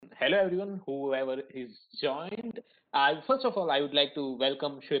hello everyone, whoever is joined. First of all, I would like to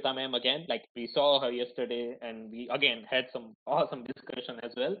welcome Shweta ma'am again. Like we saw her yesterday, and we again had some awesome discussion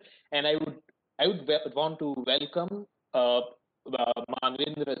as well. And I would want to welcome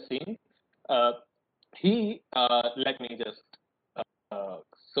Manvendra Singh. Uh, Let me just uh,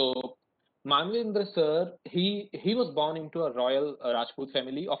 so Manvendra sir, he was born into a royal Rajput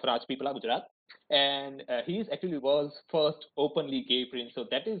family of Rajpipla, Gujarat, and he is actually world's first openly gay prince. So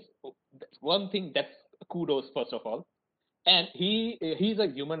that's one thing, that's kudos first of all. And he's a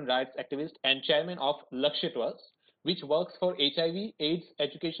human rights activist and chairman of Lakshya Trust, which works for HIV/AIDS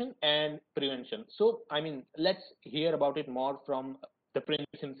education and prevention. So I mean, let's hear about it more from the prince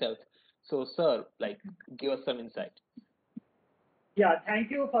himself. So sir, like, give us some insight. Yeah, thank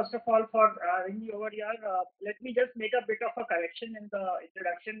you first of all for having me over here. Let me just make a bit of a correction in the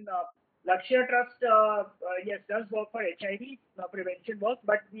introduction. Lakshya Trust, yes, does work for HIV prevention work,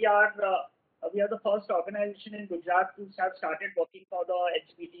 but we are the first organization in Gujarat to have started working for the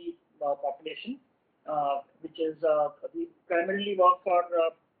LGBT population, which is we primarily work for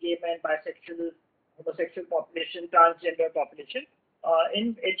gay men, bisexual, homosexual population, transgender population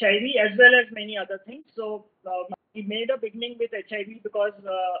in HIV as well as many other things. So we made a beginning with HIV because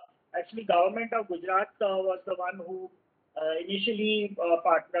actually government of Gujarat was the one who initially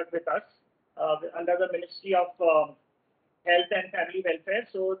partnered with us under the Ministry of Health and Family Welfare.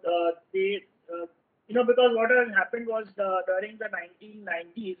 So because what had happened was during the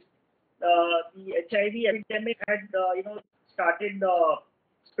 1990s, the HIV epidemic had started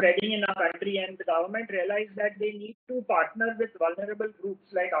spreading in our country, and the government realized that they need to partner with vulnerable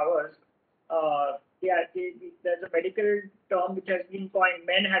groups like ours. There's a medical term which has been coined: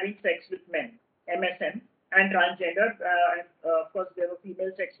 men having sex with men, MSM, and transgender. And of course, there were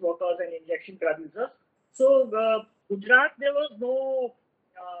female sex workers and injection drug users. So, Gujarat, there was no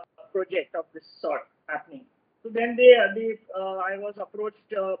project of this sort happening. So then I was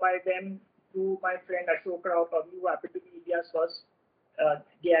approached by them through my friend Ashok Rao Kavi, who happened to be India's first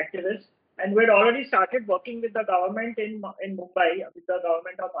gay activist, and we had already started working with the government in Mumbai, with the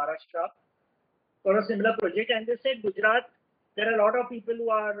government of Maharashtra, for a similar project. And they said, Gujarat, there are a lot of people who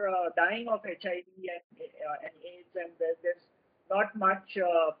are dying of HIV and AIDS, and there's not much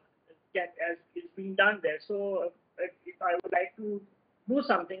as is being done there. So if I would like to do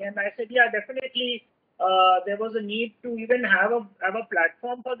something, and I said, yeah, definitely. There was a need to even have a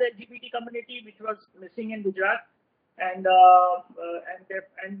platform for the LGBT community, which was missing in Gujarat, and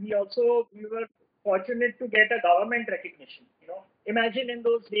we were fortunate to get a government recognition. Imagine in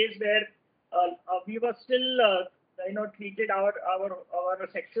those days where we were still treated, our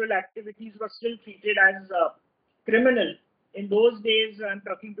sexual activities were still treated as criminal. In those days, I'm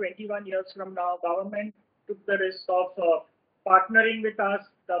talking 21 years from now, government took the risk of partnering with us,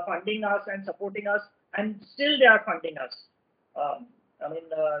 funding us and supporting us, and still they are funding us. Um,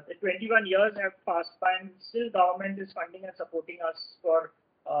 the 21 years have passed by, and still government is funding and supporting us for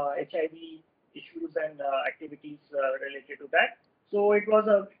HIV issues and activities related to that. So it was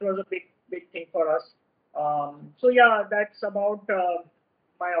a big thing for us. So yeah, that's about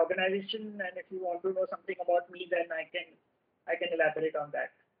my organization. And if you want to know something about me, then I can elaborate on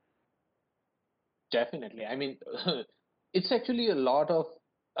that. Definitely. I mean, it's actually a lot of,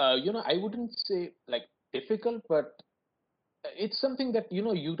 I wouldn't say like difficult, but it's something that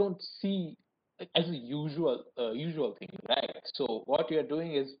you don't see as a usual thing, right? So what you're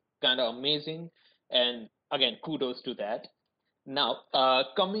doing is kind of amazing, and again, kudos to that. Now,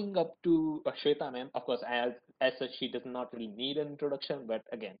 coming up to Shweta ma'am, of course, as such, she does not really need an introduction, but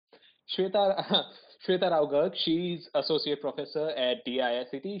again, Shweta Shweta Rao Garg, she's associate professor at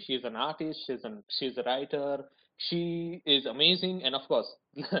DISCT. She's an artist. She's a writer. She is amazing, and of course,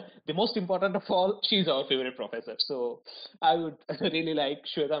 the most important of all, she's our favorite professor. So I would really like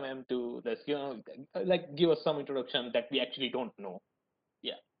Shweta ma'am to this, like give us some introduction that we actually don't know.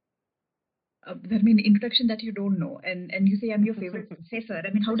 Yeah. I mean, introduction that you don't know, and you say I'm your favorite professor.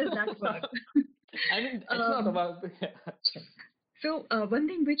 I mean, how does that work? I mean, it's not um, about. so one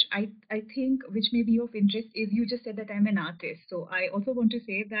thing which I think which may be of interest is you just said that I'm an artist. So I also want to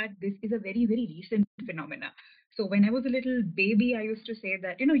say that this is a very very recent phenomena. So when I was a little baby, I used to say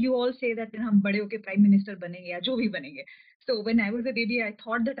that you all say that हम बड़े होके prime minister बनेंगे या जो भी बनेंगे. So when I was a baby, I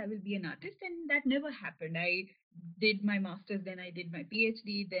thought that I will be an artist, and that never happened. did my master's, then I did my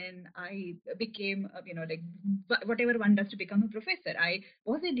PhD, then I became, like whatever one does to become a professor. I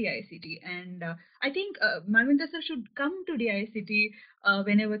was at DICT, and I think Malvinder sir should come to DICT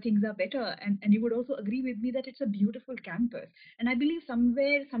whenever things are better. And you would also agree with me that it's a beautiful campus. And I believe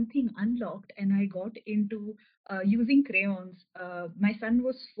somewhere something unlocked, and I got into using crayons. My son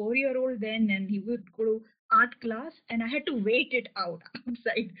was 4 year old then, and he would go to art class, and I had to wait it out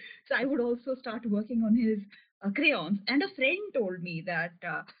outside. So I would also start working on his crayons. And a friend told me that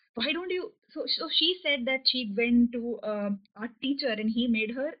why don't you? So she said that she went to art teacher, and he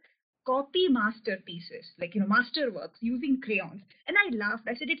made her copy masterpieces, like masterworks using crayons. And I laughed.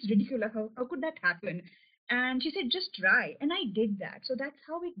 I said it's ridiculous. How could that happen? And she said just try, and I did that. So that's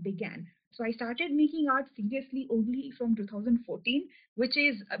how it began. So I started making art seriously only from 2014, which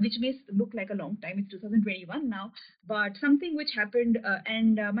may look like a long time. It's 2021 now, but something which happened,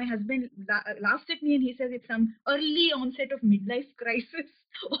 and my husband laughed at me, and he says it's some early onset of midlife crisis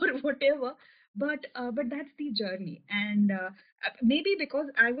or whatever. But that's the journey, and maybe because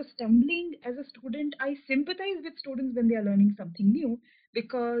I was stumbling as a student, I sympathize with students when they are learning something new,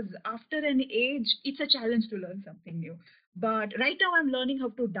 because after an age, it's a challenge to learn something new. But right now I'm learning how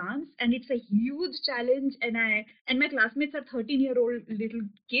to dance, and it's a huge challenge, and my classmates are 13-year-old little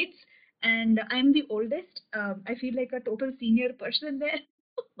kids, and I'm the oldest. I feel like a total senior person there.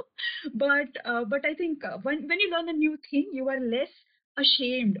 But I think when you learn a new thing, you are less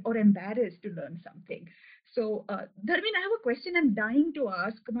ashamed or embarrassed to learn something. So, Dharmin, I have a question I'm dying to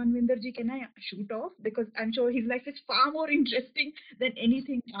ask Manvinder ji. Can I shoot off? Because I'm sure his life is far more interesting than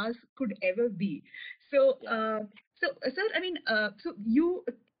anything else could ever be. So, Yeah. Sir, I mean, so you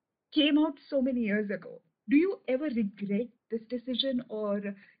came out so many years ago. Do you ever regret this decision, or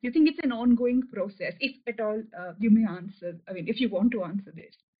you think it's an ongoing process? If at all, you may answer. I mean, if you want to answer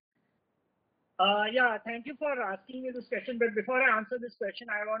this. Yeah, thank you for asking me this question. But before I answer this question,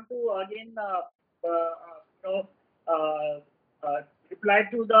 I want to again, you know, reply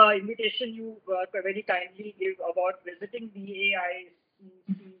to the invitation you very kindly gave about visiting the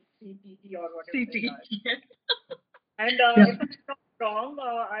AICCT or whatever. CT. Yeah. And Yeah. if I'm not wrong,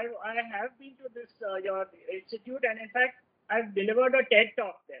 I have been to this your institute, and in fact, I've delivered a TED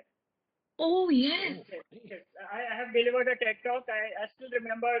talk there. Oh yes. Oh, Yes, great. yes. I have delivered a TED talk. I still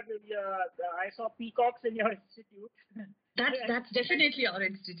remember I saw peacocks in your institute. That's definitely our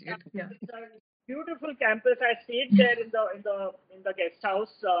institute. Yeah. It's a beautiful campus. I stayed there in the guest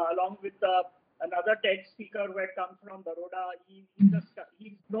house along with another TED speaker who had come from Baroda.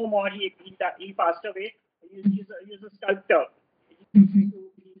 He's no more. He passed away. He's a sculptor. Mm-hmm.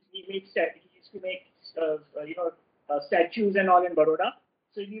 He used to make statues and all in Baroda.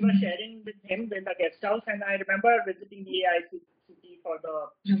 So we were sharing with him in the guest house, and I remember visiting the AICCT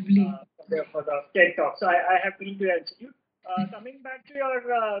Lovely. for the TED talk. So I have been to your institute. Coming back to your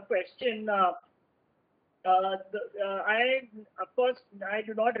question, I of course I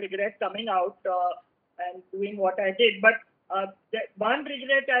do not regret coming out and doing what I did, but one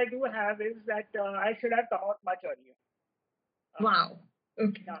regret I do have is that I should have come out much earlier. Wow.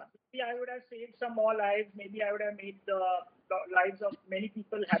 Okay. Yeah, maybe I would have saved some more lives. Maybe I would have made the lives of many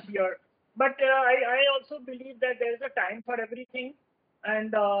people happier. But I also believe that there is a time for everything,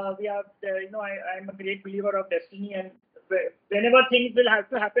 and we have, I'm a great believer of destiny, and whenever things will have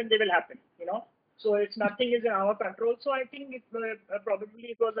to happen, they will happen. So it's nothing is in our control. So I think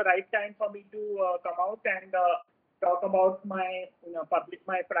probably it was the right time for me to come out and talk about my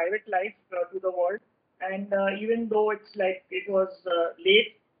my private life to the world. And even though it's like it was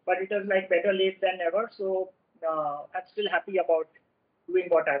late, but it was like better late than never. So I'm still happy about doing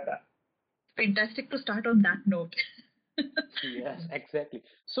what I've done. Fantastic to start on that note. Yes, exactly.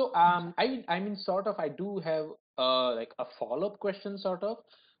 So, I mean, sort of, I do have like a follow-up question, sort of.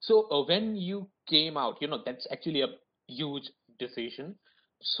 So, when you came out, that's actually a huge decision.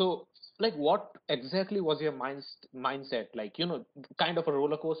 So, like, what exactly was your mindset? Like, kind of a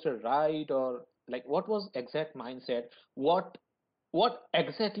roller coaster ride, or like, what was exact mindset? What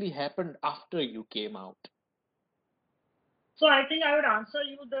exactly happened after you came out? So I think I would answer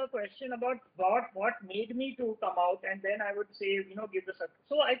you the question about what made me to come out, and then I would say give the success.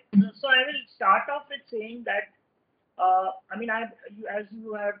 So I will start off with saying that I mean as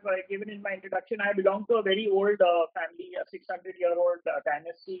you have given in my introduction, I belong to a very old family, a 600-year-old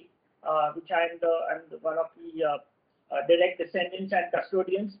dynasty, which I'm one of the direct descendants and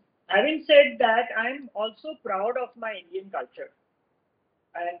custodians. Having said that, I'm also proud of my Indian culture.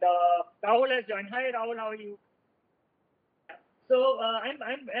 And Rahul has joined. Hi Rahul, how are you? So I'm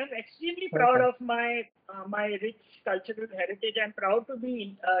extremely proud of my rich cultural heritage. I'm proud to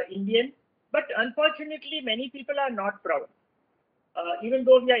be Indian, But unfortunately, many people are not proud, even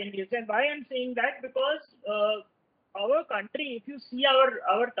though we are Indians. And why I'm saying that? Because our country, if you see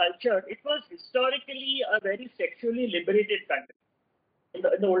our culture, it was historically a very sexually liberated country in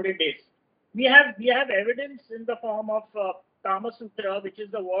the olden days. We have evidence in the form of Kama Sutra, which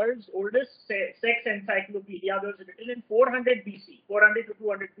is the world's oldest sex encyclopedia. It was written in 400 BC, 400 to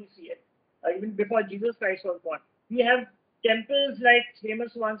 200 BC, even before Jesus Christ was born. We have temples like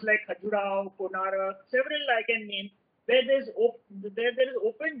famous ones like Khajuraho, Konark, several I can name, where there is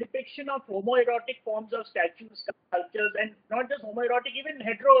open depiction of homoerotic forms of statues, sculptures, and not just homoerotic, even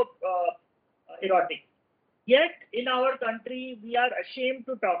hetero erotic. Yet in our country, we are ashamed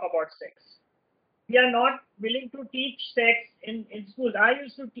to talk about sex. We are not willing to teach sex in schools. I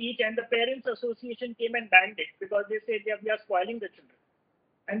used to teach, and the Parents Association came and banned it because they said that we are spoiling the children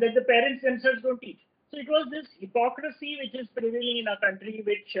and that the parents themselves don't teach. So it was this hypocrisy which is prevailing in our country,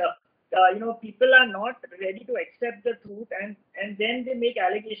 which people are not ready to accept the truth, and then they make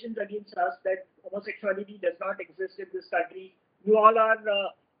allegations against us that homosexuality does not exist in this country. You all are,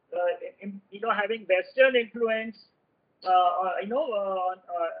 having Western influence.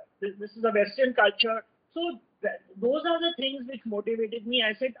 This is a Western culture. So those are the things which motivated me.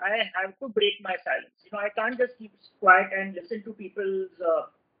 I said I have to break my silence. I can't just keep quiet and listen to people's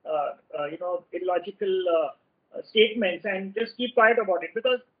illogical statements and just keep quiet about it,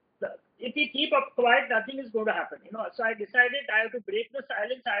 because if we keep up quiet, nothing is going to happen. So I decided I have to break the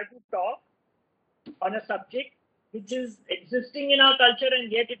silence. I have to talk on a subject which is existing in our culture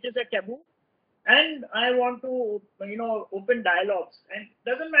and yet it is a taboo. And I want to open dialogues, and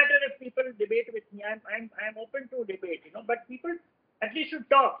doesn't matter if people debate with me. I'm open to debate, but people at least should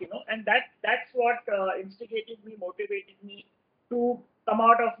talk, and that's what instigated me, motivated me to come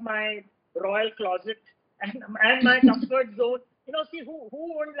out of my royal closet and my comfort zone. See, who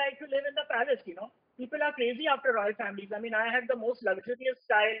would like to live in the palace? People are crazy after royal families. I mean, I had the most luxurious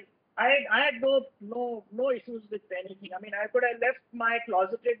style. I had no issues with anything. I mean, I could have left my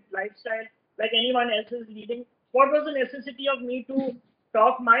closeted lifestyle like anyone else is leading. What was the necessity of me to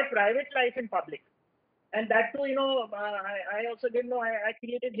talk my private life in public? And that too, I also didn't know I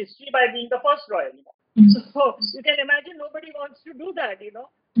created history by being the first royal. So you can imagine nobody wants to do that. So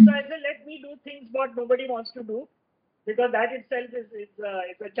I said, let me do things what nobody wants to do, because that itself is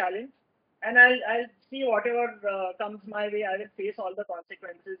a challenge. And I'll see whatever comes my way. I will face all the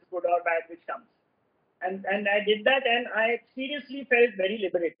consequences, good or bad, which comes. And I did that, and I seriously felt very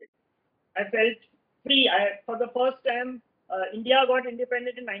liberated. I felt free. For the first time, India got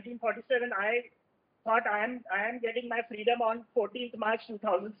independent in 1947. I thought I am getting my freedom on 14th March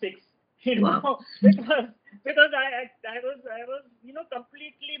 2006. Wow. because I was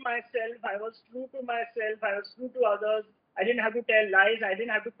completely myself. I was true to myself. I was true to others. I didn't have to tell lies. I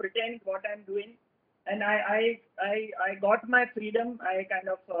didn't have to pretend what I'm doing. And I got my freedom. I kind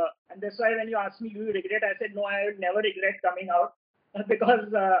of and that's why when you asked me, do you regret? I said no. I will never regret coming out because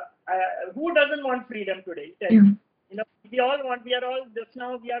who doesn't want freedom today? Tell me. We all want. We are all just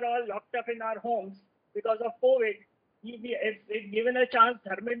now. We are all locked up in our homes because of COVID. If given a chance,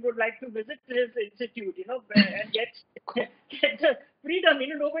 Dharmen would like to visit his institute, and get the freedom.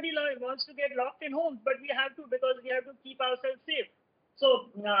 Nobody wants to get locked in homes, but we have to, because we have to keep ourselves safe. So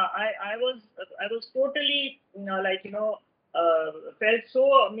I was totally felt so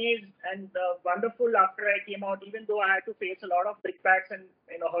amazed and wonderful after I came out, even though I had to face a lot of brickbats and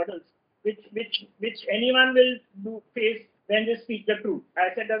hurdles, which anyone will face when they speak the truth.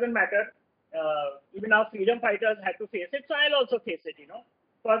 I said doesn't matter. Even our freedom fighters had to face it, so I'll also face it.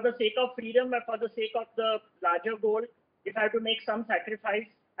 For the sake of freedom, for the sake of the larger goal, if I have to make some sacrifice,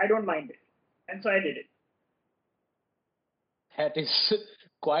 I don't mind it, and so I did it. That is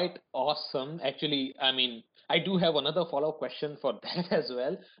quite awesome. Actually, I mean, I do have another follow-up question for that as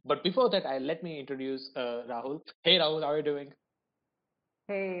well. But before that, let me introduce Rahul. Hey, Rahul, how are you doing?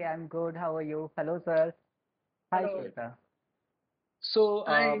 Hey, I'm good. How are you? Hello, sir. Hi, Hello. Shweta. So,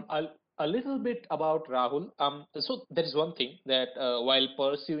 Hi. a little bit about Rahul. So there is one thing that while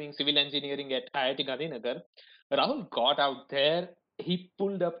pursuing civil engineering at IIT Gandhinagar, Rahul got out there. He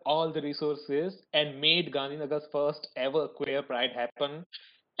pulled up all the resources and made Gandhinagar's first ever queer pride happen.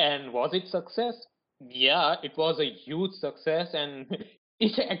 And was it success? Yeah, it was a huge success, and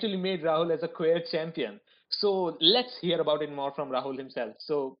it actually made Rahul as a queer champion. So let's hear about it more from Rahul himself.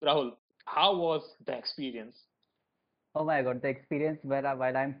 So Rahul, how was the experience? Oh my God, the experience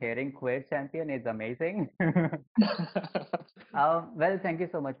while I'm hearing Queer Champion is amazing. Well, thank you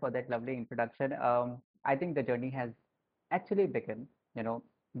so much for that lovely introduction. I think the journey has actually begun, you know.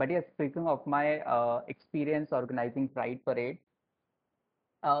 But yes, speaking of my experience organizing Pride Parade,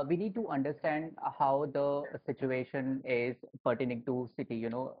 we need to understand how the situation is pertaining to city.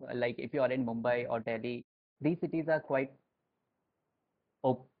 Like if you are in Mumbai or Delhi, these cities are quite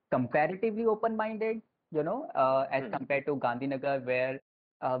comparatively open-minded, as Hmm. compared to Gandhinagar, where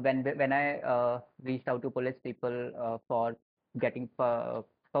when I reached out to police people for getting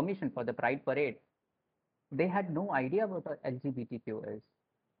permission for the Pride Parade, they had no idea what a LGBTQ is,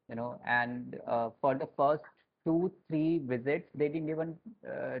 and for the first 2, 3 visits, they didn't even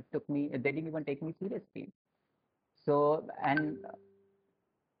take me seriously. So, and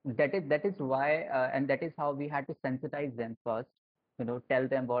that is why, and that is how we had to sensitize them first, tell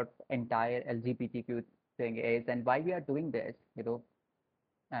them what entire LGBTQ thing is and why we are doing this.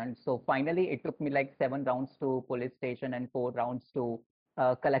 And so finally, it took me like 7 rounds to police station and 4 rounds to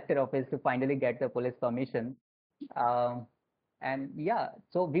collector office to finally get the police permission. Um, and yeah,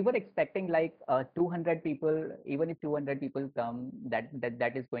 so we were expecting like 200 people. Even if 200 people come, that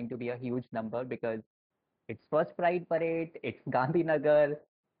is going to be a huge number because it's first Pride Parade, it's Gandhinagar.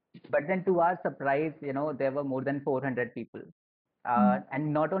 But then to our surprise, there were more than 400 people.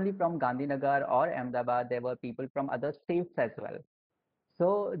 And not only from Gandhinagar or Ahmedabad, there were people from other states as well.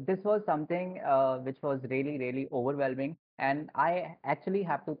 So this was something which was really, really overwhelming. And I actually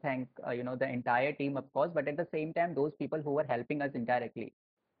have to thank, the entire team, of course, but at the same time, those people who were helping us indirectly.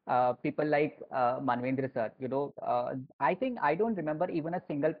 People like Manvendra sir, I think I don't remember even a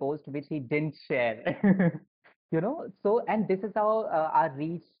single post which he didn't share. So, and this is how our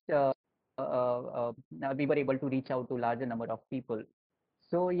reach, we were able to reach out to larger number of people.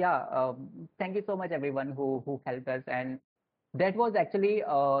 So yeah, thank you so much everyone who helped us, and that was actually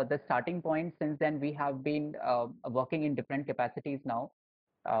the starting point. Since then, we have been working in different capacities now.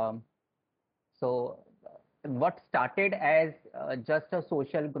 Um, so what started as just a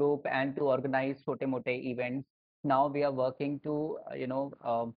social group and to organize छोटे मोटे events, now we are working to,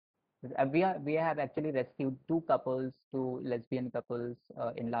 we have actually rescued 2 couples, 2 lesbian couples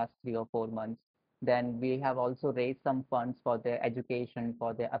in last 3 or 4 months. Then we have also raised some funds for their education,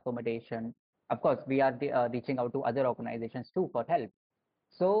 for their accommodation. Of course, we are reaching out to other organizations too for help.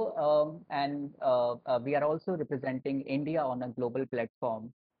 So, and we are also representing India on a global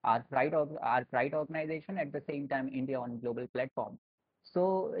platform. Our Pride organization, at the same time, India on global platform.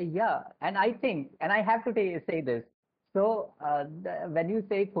 So, yeah, and I think, and I have to say this. So, when you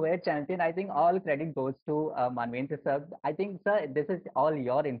say queer champion, I think all credit goes to Manvendra sir. I think, sir, this is all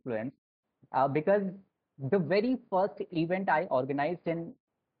your influence because the very first event I organized in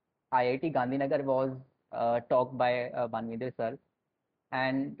IIT Gandhinagar was talked by Manvendra sir,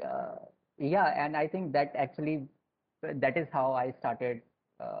 and yeah, and I think that actually that is how I started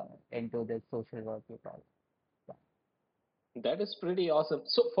into this social work you call. That is pretty awesome.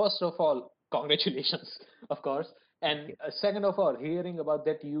 So first of all, congratulations, of course. Thank And you. second of all, hearing about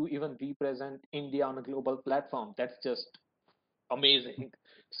that you even represent India on a global platform, that's just amazing.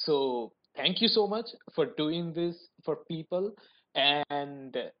 So thank you so much for doing this for people.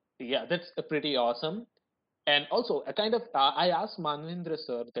 And yeah, that's pretty awesome. And also, a kind of, I asked Manvendra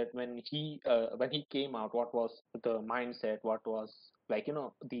sir that when he came out, what was the mindset, what was like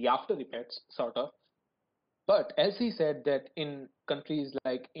the after effects sort of. But as he said that in countries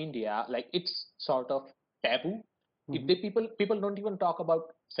like India, like it's sort of taboo. If Hmm. they people don't even talk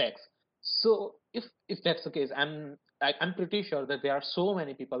about sex. So if that's the case, I'm pretty sure that there are so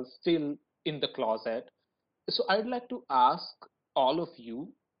many people still in the closet. So I'd like to ask all of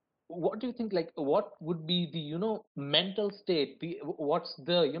you, what do you think, like what would be the mental state, what's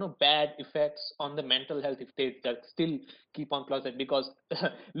the bad effects on the mental health if they that still keep on closet? Because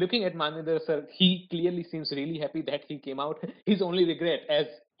looking at Maninder sir, he clearly seems really happy that he came out. His only regret, as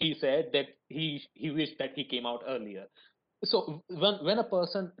he said, that he wished that he came out earlier. So when a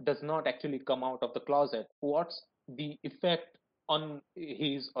person does not actually come out of the closet, what's the effect on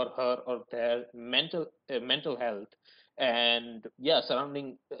his or her or their mental health? And yeah,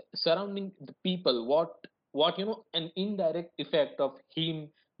 surrounding the people, what an indirect effect of him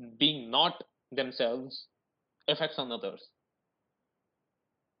being not themselves affects on others.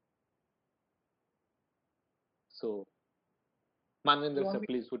 So You Manvinder want sir, me?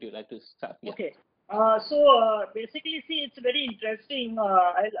 please, would you like to start? Yeah. Okay. So basically, see, it's very interesting.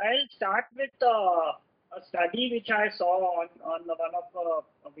 I'll start with a study which I saw on one of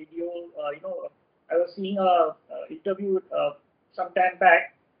a video. I was seeing a interview some time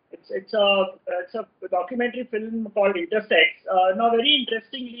back. It's a documentary film called Intersex. Now, very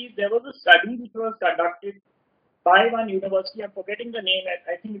interestingly, there was a study which was conducted by one university. I'm forgetting the name.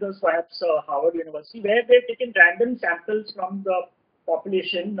 I think it was perhaps Harvard University, where they've taken random samples from the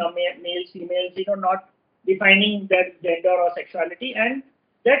population, males, females, not defining their gender or sexuality, and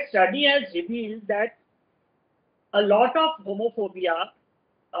that study has revealed that a lot of homophobia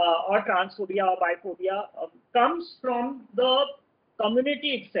or transphobia or biphobia comes from the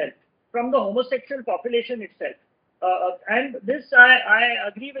community itself, from the homosexual population itself. And this, I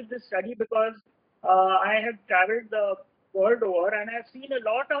agree with this study because I have traveled the world over and I've seen a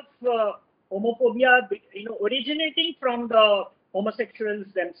lot of homophobia, originating from the homosexuals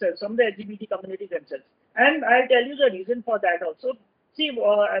themselves, from the LGBT community themselves. And I'll tell you the reason for that also. See,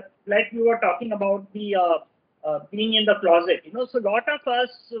 like you were talking about the being in the closet. So a lot of us,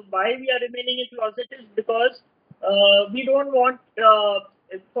 why we are remaining in closet is because we don't want.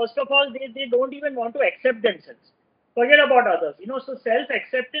 First of all, they don't even want to accept themselves. Forget about others. So self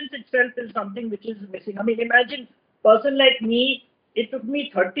acceptance itself is something which is missing. I mean, imagine person like me. It took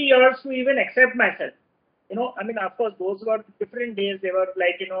me 30 years to even accept myself. I mean, of course, those were different days. They were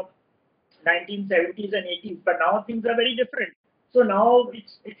like 1970s and 80s, but now things are very different. So now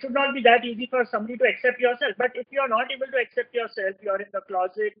it should not be that easy for somebody to accept yourself. But if you are not able to accept yourself, you are in the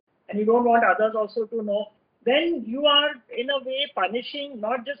closet and you don't want others also to know, then you are in a way punishing,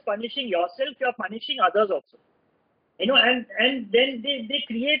 not just punishing yourself, you are punishing others also. And then they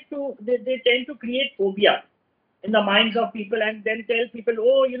tend to create phobia in the minds of people and then tell people,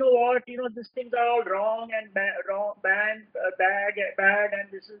 oh, you know what, these things are all wrong and wrong, bad, and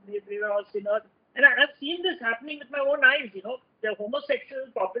these are all sinners. And I've seen this happening with my own eyes. The homosexual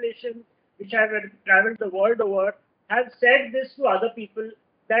population, which have traveled the world over, have said this to other people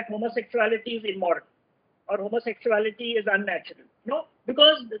that homosexuality is immoral or homosexuality is unnatural.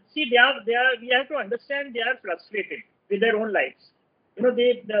 Because see, we have to understand they are frustrated with their own lives.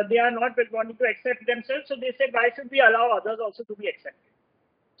 They are not wanting to accept themselves, so they say, why should we allow others also to be accepted?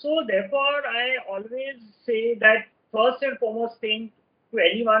 So therefore, I always say that first and foremost thing to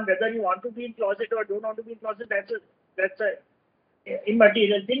anyone, whether you want to be in closet or don't want to be in closet, that's a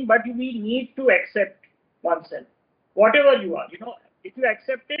immaterial thing. But we need to accept oneself, whatever you are. If you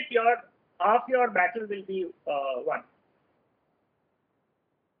accept it, your half your battle will be won.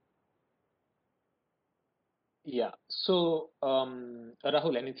 Yeah. So,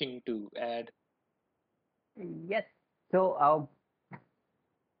 Rahul, anything to add? Yes. So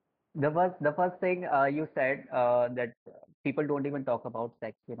the first thing you said that people don't even talk about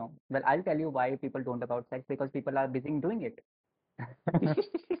sex, Well, I'll tell you why people don't about sex, because people are busy doing it.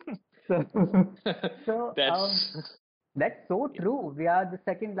 So, so That's that's so yeah, true. We are the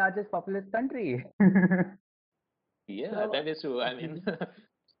second largest populous country. yeah, So, that is true. I mean,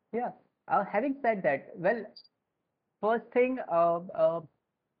 yeah. Having said that, well, first thing,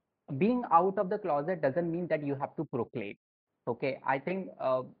 being out of the closet doesn't mean that you have to proclaim. Okay, I think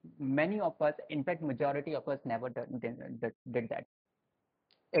many of us, in fact, majority of us never did that.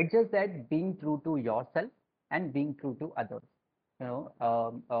 It's just that being true to yourself and being true to others. You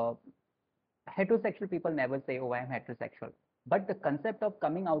know, heterosexual people never say, "Oh, I am heterosexual." But the concept of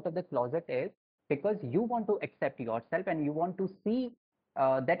coming out of the closet is because you want to accept yourself and you want to see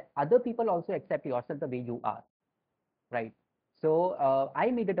that other people also accept yourself the way you are, right? So I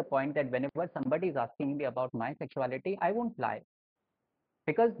made it a point that whenever somebody is asking me about my sexuality, I won't lie,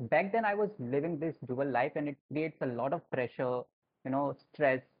 because back then I was living this dual life and it creates a lot of pressure,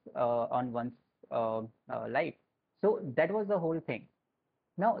 stress on one's life. So that was the whole thing.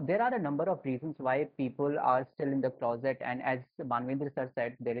 Now, there are a number of reasons why people are still in the closet. And as Manvendra sir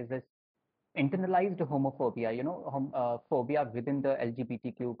said, there is this internalized homophobia, phobia within the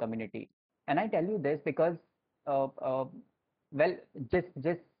LGBTQ community. And I tell you this because, uh, uh, well,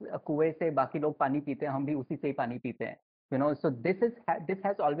 जिस कुएं से बाकी लोग पानी पीते हैं, हम भी उसी से ही पानी पीते हैं. So this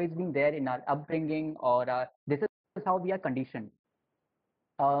has always been there in our upbringing, or this is how we are conditioned.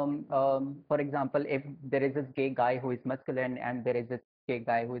 For example, if there is this gay guy who is masculine and there is this gay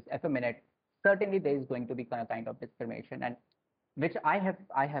guy who is effeminate, certainly there is going to be kind of discrimination, and which I have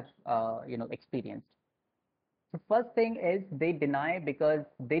experienced. The first thing is they deny because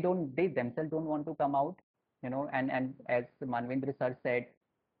they themselves don't want to come out, and as Manvendra sir said,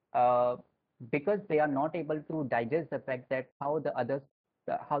 uh, because they are not able to digest the fact that how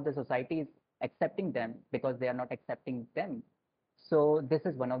the society is accepting them because they are not accepting them. So this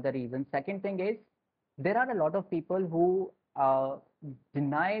is one of the reasons. Second thing is there are a lot of people who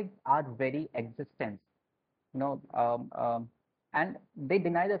deny our very existence, you know, um, um, and they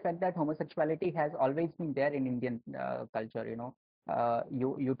deny the fact that homosexuality has always been there in Indian culture.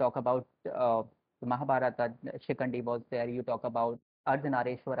 You talk about the Mahabharata, Shikandi was there. You talk about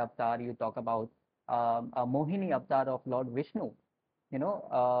Ardhanareshwar Avatar. You talk about Mohini Avatar of Lord Vishnu. Then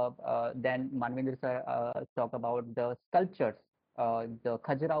Manvendra sir talk about the sculptures, the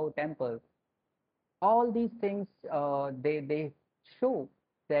Khajuraho temple. All these things they show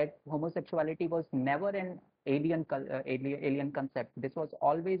that homosexuality was never an alien concept. This was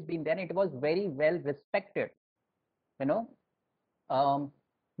always been there. It was very well respected, you know. Um,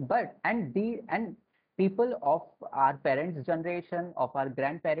 but and people of our parents' generation, of our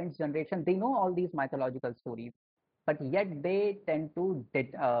grandparents' generation, they know all these mythological stories, but yet they tend to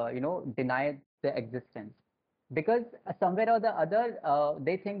deny the existence because somewhere or the other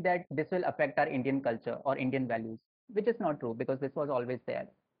they think that this will affect our Indian culture or Indian values, which is not true because this was always there.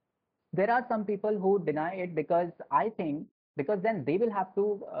 There are some people who deny it because I think because then they will have to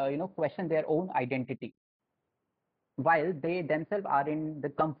question their own identity while they themselves are in the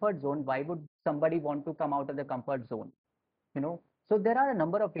comfort zone. Why would somebody want to come out of the comfort zone, you know? So there are a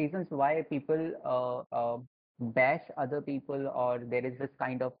number of reasons why people bash other people, or there is this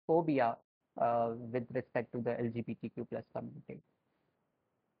kind of phobia with respect to the LGBTQ plus community.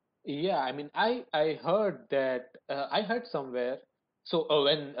 Yeah, I mean, I heard that I heard somewhere. So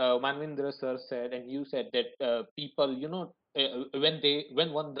when Manvendra sir said, and you said that people,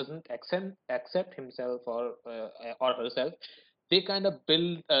 when one doesn't accept himself or herself, they kind of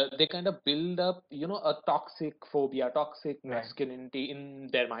build up, a toxic phobia, toxic Right. masculinity in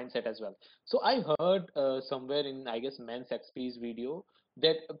their mindset as well. So I heard somewhere in, I guess, Men's XP's video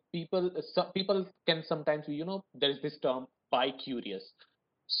that people can sometimes be, there is this term bi-curious.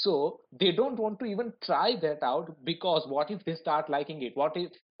 So they don't want to even try that out, because what if they start liking it? What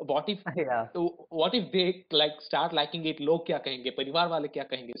if Yeah. what if they like start liking it? लोग क्या कहेंगे, परिवार वाले क्या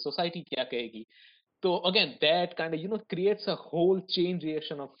कहेंगे, society क्या कहेगी? So again, that kind of, creates a whole chain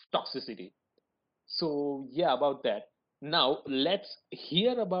reaction of toxicity. So yeah, about that. Now let's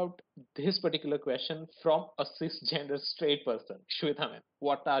hear about this particular question from a cisgender straight person. Shweta ma'am,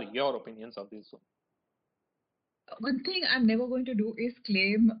 what are your opinions of this one? One thing I'm never going to do is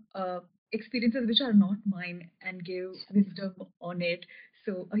claim experiences which are not mine and give wisdom on it.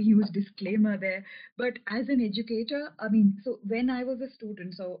 So a huge disclaimer there. But as an educator, I mean, so when I was a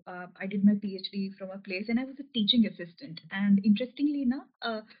student, so I did my PhD from a place, and I was a teaching assistant. And interestingly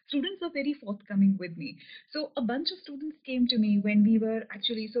enough, students were very forthcoming with me. So a bunch of students came to me when we were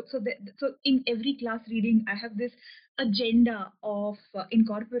actually so in every class reading, I have this agenda of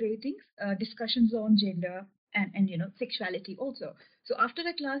incorporating discussions on gender and sexuality also. So after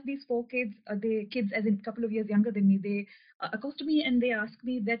a class, these four kids, they kids as in a couple of years younger than me, they accosted me and they asked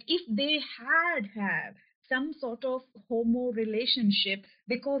me that if they had some sort of homo relationship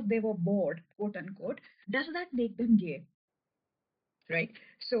because they were bored, quote unquote, does that make them gay? Right.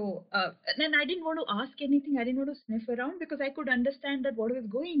 So then I didn't want to ask anything. I didn't want to sniff around because I could understand that what was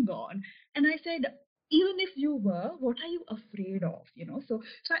going on. And I said, even if you were, what are you afraid of? So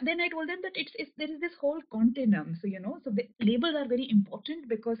then I told them that it's there is this whole continuum. So so the labels are very important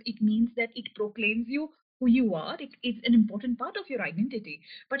because it means that it proclaims you who you are. It's an important part of your identity.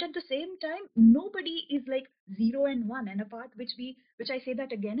 But at the same time, nobody is like 0 and 1 and a part, which I say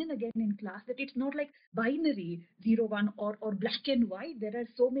that again and again in class, that it's not like binary 0 1 or black and white. There are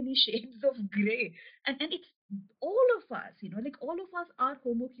so many shades of gray, and it's all of us, like all of us are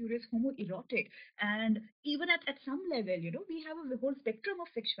homo curious, homo erotic, and even at some level, we have a whole spectrum of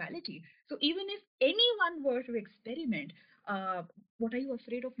sexuality. So even if anyone were to experiment, uh, what are you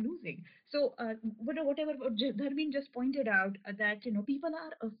afraid of losing? So whatever Dharmin just pointed out, that people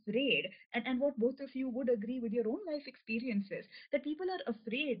are afraid, and what both of you would agree with your own life experiences, that people are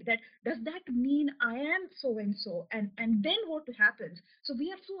afraid that does that mean I am so and so, and then what happens? So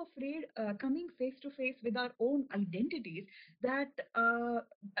we are so afraid coming face to face with our own identities that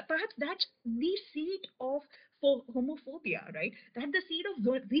perhaps that's the seed of homophobia, right? That's the seed of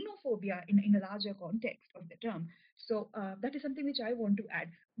xenophobia in a larger context of the term. So that is something which I want to add.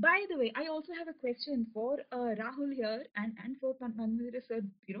 By the way, I also have a question for Rahul here and for Manvir sir.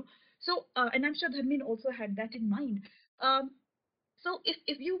 So and I'm sure Dharmin also had that in mind. Um, so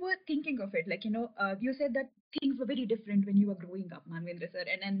if you were thinking of it, like you said that things were very different when you were growing up, Manvendra sir,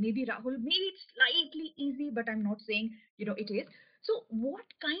 and maybe Rahul, maybe it's slightly easy, but I'm not saying it is. So what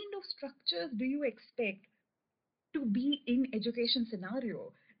kind of structures do you expect to be in education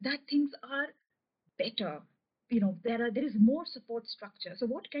scenario that things are better? There is more support structure. So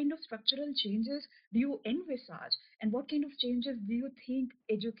what kind of structural changes do you envisage, and what kind of changes do you think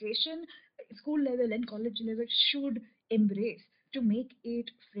education, school level and college level, should embrace to make it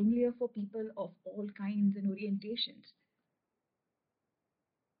friendlier for people of all kinds and orientations?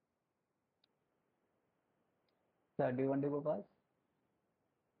 So do you want to go first?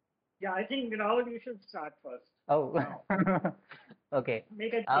 Yeah, I think Rahul, you should start first. Oh, Now, okay.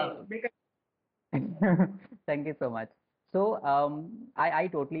 make a Uh, change. Make a Thank you so much. So, I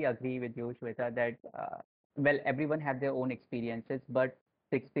totally agree with you, Shweta, that well, everyone have their own experiences, but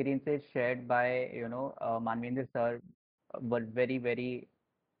the experiences shared by, Manvendra sir were very, very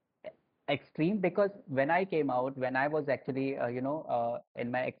extreme, because when I came out, when I was actually,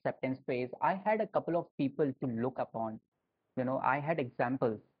 in my acceptance phase, I had a couple of people to look upon. I had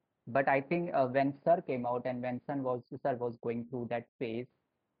examples, but I think when sir came out and when sir was going through that phase,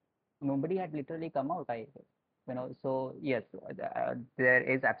 nobody had literally come out. So yes, there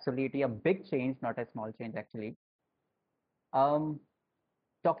is absolutely a big change, not a small change actually. Um,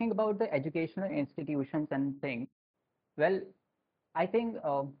 Talking about the educational institutions and things, well, I think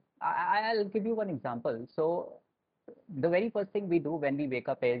I'll give you one example. So the very first thing we do when we wake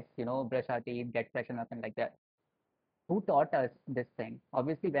up is, brush our teeth, get freshen up, and like that. Who taught us this thing?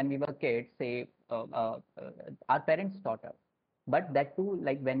 Obviously, when we were kids, say, our parents taught us. But that too,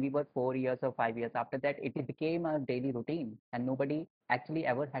 like when we were 4 years or 5 years after that, it became a daily routine, and nobody actually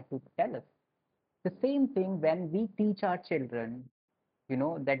ever had to tell us. The same thing when we teach our children,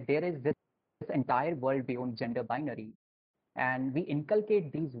 that there is this entire world beyond gender binary, and we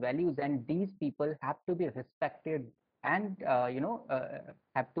inculcate these values, and these people have to be respected, and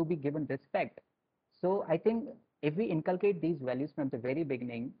have to be given respect. So I think if we inculcate these values from the very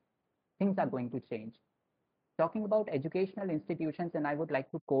beginning, things are going to change. Talking about educational institutions, and I would like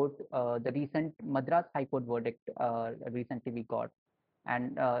to quote the recent Madras High Court verdict recently we got.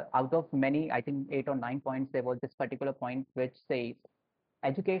 And out of many, I think 8 or 9 points, there was this particular point which says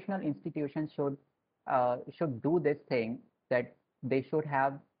educational institutions should do this thing, that they should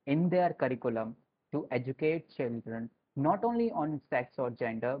have in their curriculum to educate children not only on sex or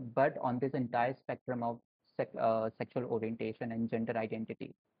gender, but on this entire spectrum of sexual orientation and gender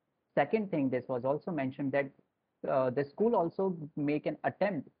identity. Second thing, this was also mentioned that the school also make an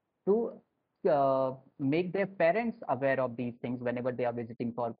attempt to make their parents aware of these things whenever they are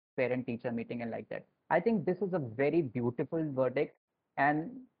visiting for parent-teacher meeting and like that. I think this is a very beautiful verdict.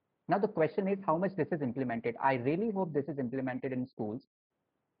 And now the question is how much this is implemented. I really hope this is implemented in schools.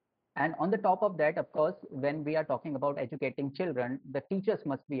 And on the top of that, of course, when we are talking about educating children, the teachers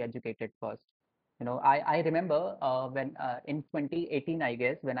must be educated first. I remember when in 2018, I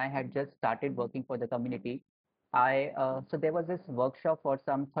guess, when I had just started working for the community, so there was this workshop for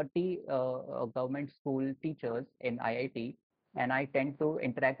some 30 government school teachers in IIT, and I tend to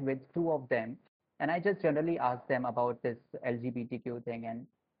interact with two of them, and I just generally ask them about this LGBTQ thing, and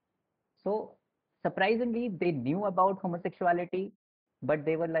so surprisingly, they knew about homosexuality, but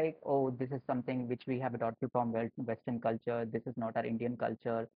they were like, "Oh, this is something which we have adopted from Western culture. This is not our Indian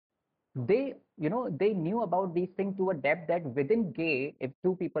culture." They knew about these things to a depth that within gay, if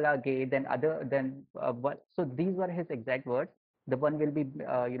two people are gay, then what? So these were his exact words. The one will be,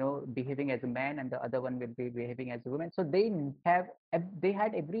 behaving as a man, and the other one will be behaving as a woman. So they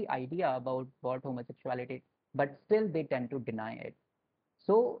had every idea about what homosexuality, but still they tend to deny it.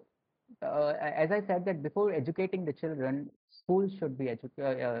 So, as I said that before educating the children, teachers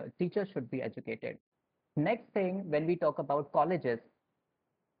should be educated. Next thing, when we talk about colleges,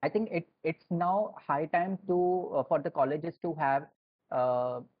 I think it's now high time to for the colleges to have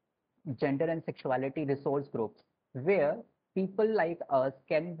uh, gender and sexuality resource groups where people like us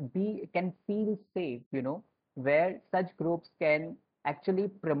can feel safe, where such groups can actually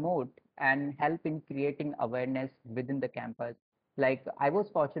promote and help in creating awareness within the campus. Like I was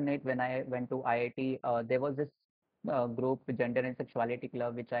fortunate when I went to IIT, there was this group, Gender and Sexuality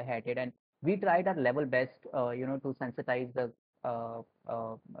Club, which I headed, and we tried our level best, to sensitize the uh,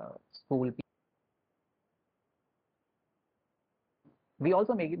 school. We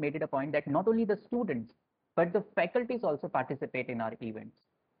also made it a point that not only the students, but the faculties also participate in our events.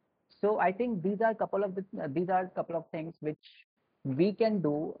 So I think these are a couple of things which we can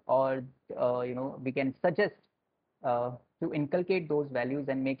do, or we can suggest to inculcate those values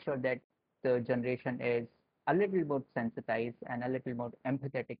and make sure that the generation is a little more sensitized and a little more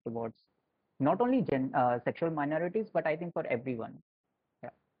empathetic towards not only sexual minorities, but I think for everyone. Yeah.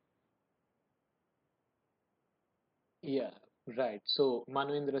 Yeah, right. So,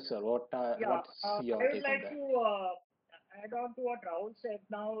 Manvendra sir, Yeah, what's I your would take on like that? to add on to what Rahul said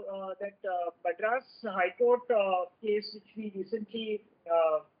now that Madras High Court case, which we recently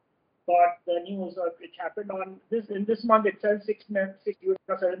got the news of, which happened on this in this month itself, 6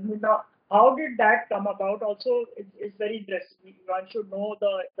 June. Now, how did that come about? Also, it's very interesting. One should know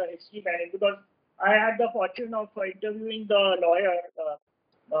the history behind it, because I had the fortune of interviewing the lawyer,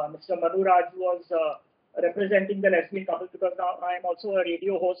 Mr. Manu Raj, who was representing the lesbian couple, because now I am also a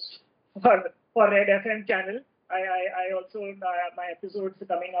radio host for Red FM channel. I also my episodes are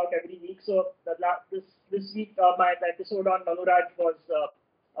coming out every week. So this week my episode on Manu Raj was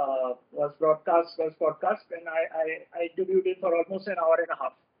was broadcast, and I interviewed him for almost an hour and a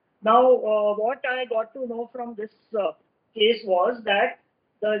half. Now, what I got to know from this case was that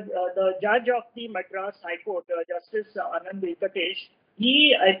the judge of the Madras High Court, Justice Anand Venkatesh,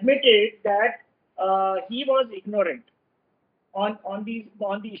 he admitted that he was ignorant on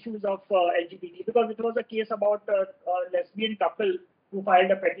the issues of LGBT, because it was a case about a lesbian couple who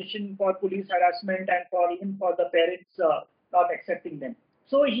filed a petition for police harassment and for the parents not accepting them.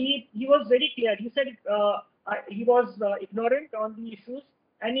 So he was very clear. He said he was ignorant on the issues,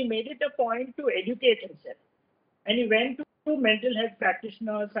 and he made it a point to educate himself. And he went to mental health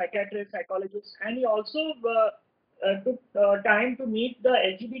practitioners, psychiatrists, psychologists, and he also took time to meet the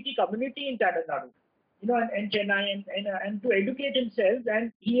LGBT community in Tamil Nadu, and Chennai, and to educate himself.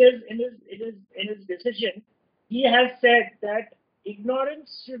 And he is in his decision, he has said that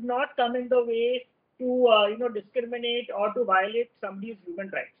ignorance should not come in the way to discriminate or to violate somebody's human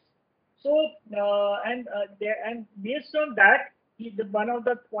rights. So and based on that, one of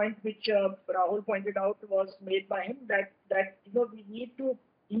the points which Rahul pointed out was made by him, that we need to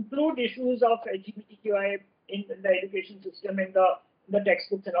include issues of LGBTQI in the education system, in the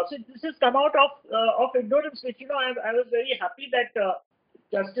textbooks and also. This has come out of ignorance, which I was very happy that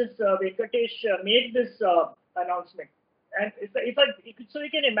Justice Venkatesh made this announcement. And so you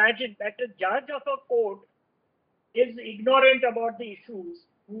can imagine that a judge of a court is ignorant about the issues,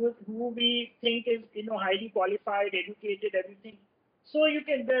 who we think is highly qualified, educated, everything. So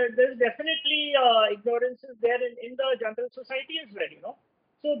there's definitely ignorance is there in the general society as well.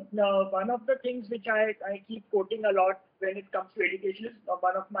 So one of the things which I keep quoting a lot when it comes to education is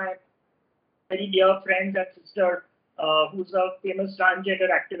one of my very dear friends and sister, who's a famous transgender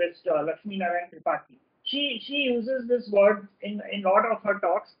activist, Lakshmi Narayan Tripathi. She uses this word in a lot of her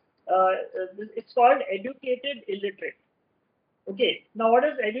talks. It's called educated illiterate. Okay, now what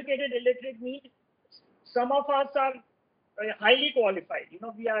does educated illiterate mean? Some of us are highly qualified.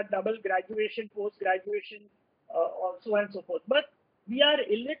 We are double graduation, post graduation, so on and so forth. But we are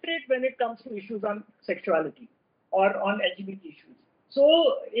illiterate when it comes to issues on sexuality or on LGBT issues.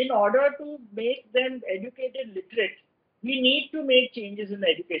 So, in order to make them educated literate, we need to make changes in the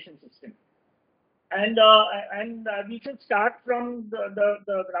education system. And we should start from the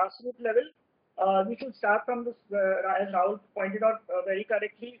grassroots level. We should start from this, as Rahul pointed out very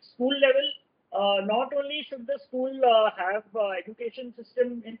correctly, school level. Not only should the school have education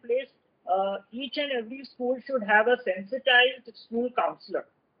system in place, each and every school should have a sensitized school counselor,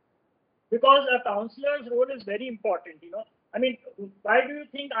 because a counselor's role is very important. I mean, why do you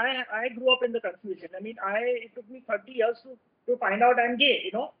think I grew up in the confusion? I mean, it took me 30 years to find out I'm gay.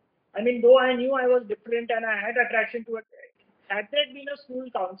 I mean, though I knew I was different and I had attraction to it, had there been a school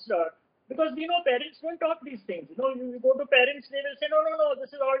counselor, because parents don't talk these things. You go to parents, they will say, no,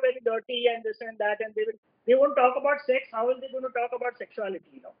 this is all very dirty and this and that, and they won't talk about sex. How are they going to talk about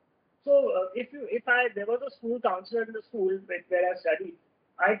sexuality? So if there was a school counselor in the school where I studied,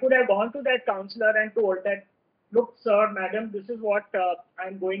 I could have gone to that counselor and told that, look, sir, madam, this is what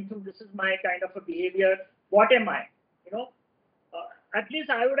I'm going through. This is my kind of a behavior. What am I? At least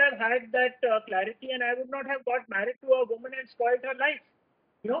I would have had that clarity, and I would not have got married to a woman and spoiled her life.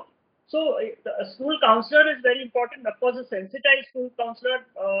 So a school counselor is very important. Of course, a sensitized school counselor,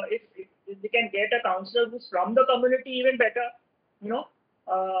 if they can get a counselor who's from the community, even better.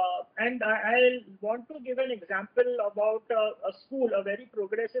 And I want to give an example about a school, a very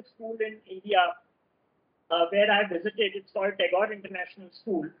progressive school in India, where I visited. It's called Tagore International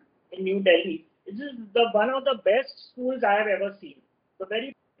School in New Delhi. This is one of the best schools I have ever seen. The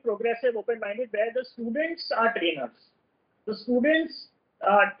very progressive, open-minded, where the students are trainers. The students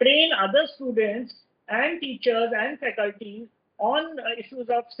train other students and teachers and faculty on issues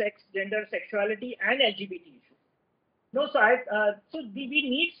of sex, gender, sexuality, and LGBT issues. So we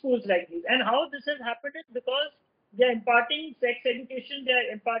need schools like these. And how this has happened is because they are imparting sex education, they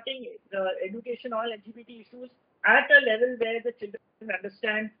are imparting education on LGBT issues at a level where the children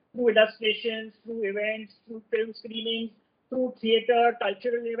understand through illustrations, through events, through film screenings, through theater,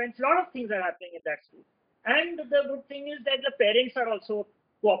 cultural events. A lot of things are happening in that school. And the good thing is that the parents are also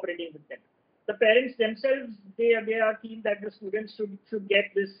cooperating with them. The parents themselves, they are keen that the students should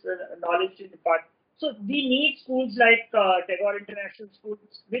get this knowledge in part. So we need schools like Tagore International Schools,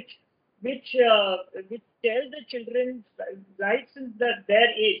 which tell the children right since their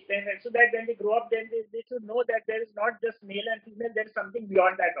age, so that when they grow up, then they should know that there is not just male and female, there is something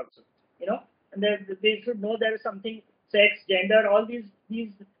beyond that also. And they should know there is something, sex, gender, all these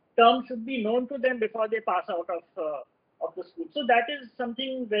terms should be known to them before they pass out of the school. So that is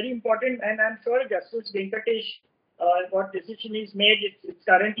something very important, and I'm sure Justice Venkatesh what decision is made. It's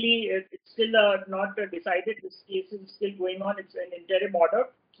currently it's still not decided. This case is still going on. It's an interim order.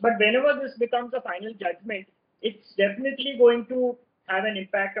 But whenever this becomes a final judgment, it's definitely going to have an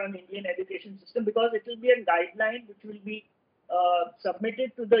impact on Indian education system, because it will be a guideline which will be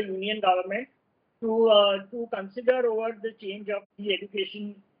submitted to the union government to consider over the change of the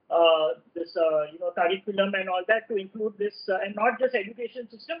education this curriculum and all that, to include this and not just education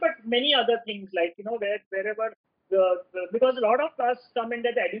system but many other things, like wherever because a lot of us come in the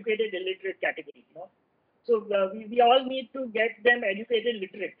educated illiterate category, so we all need to get them educated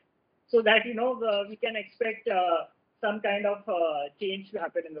literate, so that we can expect some kind of change to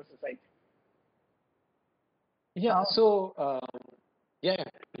happen in the society. Yeah. So yeah,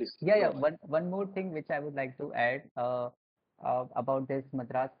 please. Yeah. One more thing which I would like to add about this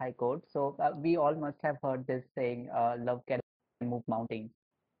Madras High Court. So we all must have heard this saying, "Love can move mountains."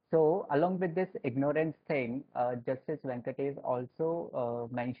 So along with this ignorance thing, Justice Venkatesh also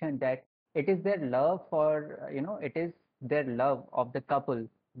mentioned that it is their love for, it is their love of the couple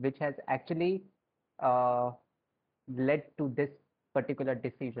which has actually uh, led to this particular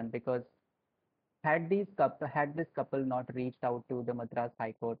decision, because had this couple not reached out to the Madras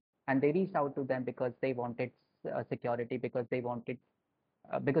High Court, and they reached out to them because they wanted security, because they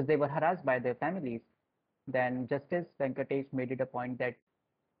were harassed by their families, then Justice Venkatesh made it a point that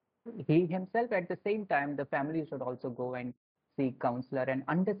he himself, at the same time, the family should also go and seek counselor and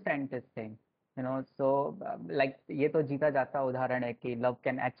understand this thing. So like ये तो जीता जाता उदाहरण है कि love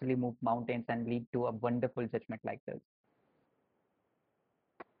can actually move mountains and lead to a wonderful judgment like this.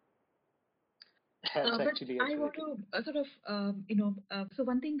 That's But actually I want to sort of, so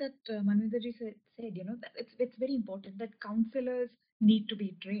one thing that Manvinderji said, that it's very important that counselors need to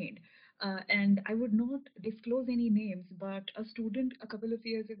be trained. And I would not disclose any names, but a student a couple of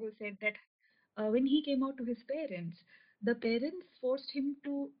years ago said that when he came out to his parents, the parents forced him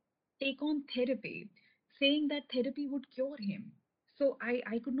to take on therapy, saying that therapy would cure him. So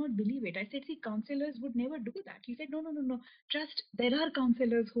I could not believe it. I said, see, counselors would never do that. He said, no, no, no, no. Trust, there are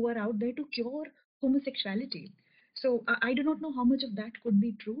counselors who are out there to cure homosexuality. So I do not know how much of that could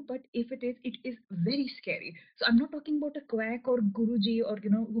be true, but if it is very scary. So I'm not talking about a quack or guruji or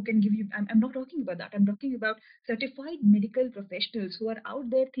who can give you. I'm not talking about that. I'm talking about certified medical professionals who are out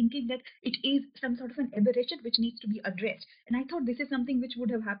there thinking that it is some sort of an aberration which needs to be addressed. And I thought this is something which would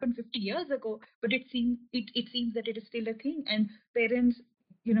have happened 50 years ago, but it seems that it is still a thing, and parents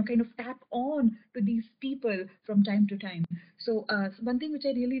kind of tap on to these people from time to time. So one thing which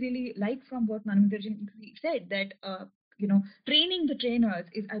I really like from what Manvinderji said, that training the trainers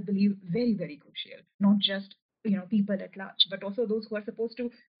is, I believe, very crucial. Not just people at large, but also those who are supposed to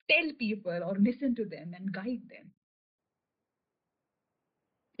tell people or listen to them and guide them.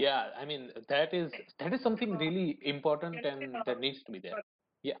 Yeah, I mean that is something really important and that needs to be there.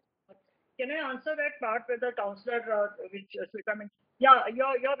 Yeah. Can I answer that part with the counselor, which Shweta mentioned? Yeah,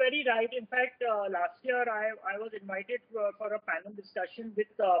 you're very right. In fact, last year I was invited for a panel discussion with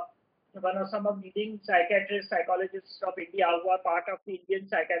some of leading psychiatrists, psychologists of India who are part of the Indian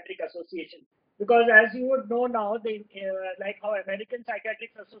Psychiatric Association. Because as you would know now, like how American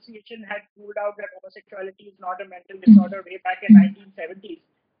Psychiatric Association had ruled out that homosexuality is not a mental disorder way back in 1970s.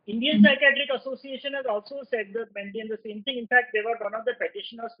 Indian Psychiatric Association has also said that maintain the same thing. In fact, they were one of the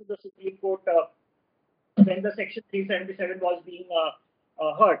petitioners to the Supreme Court when the Section 377 was being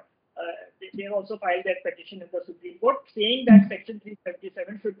heard. They also filed that petition in the Supreme Court saying that Section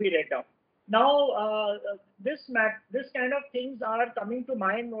 377 should be read down. Now, this kind of things are coming to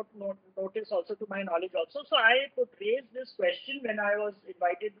my notice, also to my knowledge also. So I could raise this question when I was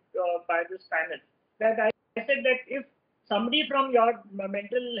invited by this panel. That I said that if somebody from your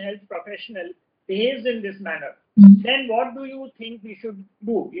mental health professional behaves in this manner, then what do you think we should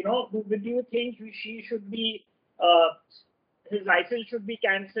do? Do you think she should be, his license should be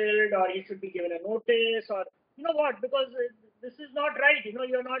cancelled, or he should be given a notice, or what? Because this is not right.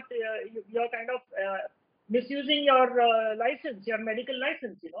 You're not, you're kind of misusing your license, your medical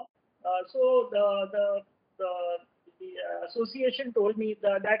license. So the association told me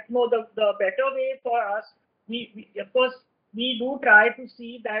that no, the better way for us, we of course we do try to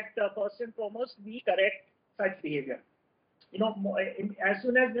see that first and foremost we correct such behavior. As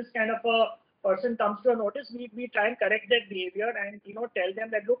soon as this kind of a person comes to a notice, we try and correct that behavior and tell them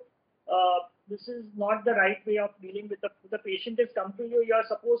that look, this is not the right way of dealing with the patient has come to you. You are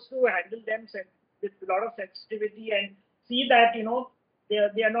supposed to handle them with a lot of sensitivity and see that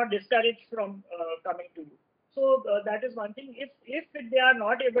they are not discouraged from coming to you. So that is one thing. If they are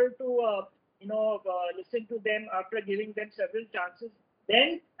not able to listen to them after giving them several chances,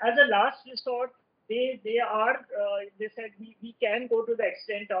 then as a last resort, they are they said we can go to the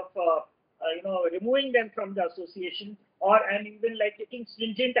extent of removing them from the association, or and even like taking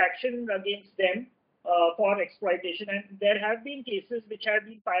stringent action against them for exploitation. And there have been cases which have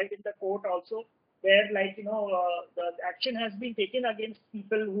been filed in the court also, where like the action has been taken against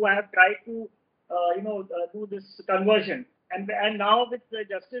people who have tried to do this conversion. And now with the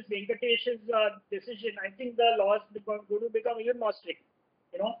Justice Venkatesh's decision, I think the laws going to become even more strict.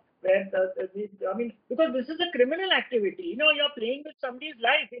 Where I mean, because this is a criminal activity. You're playing with somebody's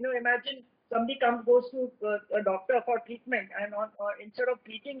life. Imagine somebody goes to a doctor for treatment, and instead of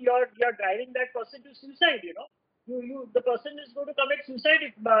treating, you're driving that person to suicide. The person is going to commit suicide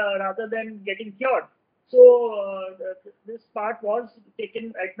rather than getting cured. So this part was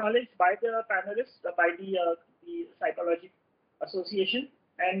acknowledged by the panelists, by the Psychology Association,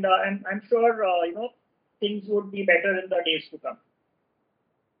 and I'm sure things would be better in the days to come.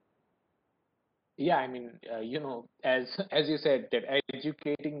 Yeah, I mean, as you said, that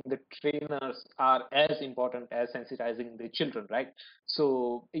educating the trainers are as important as sensitizing the children, right?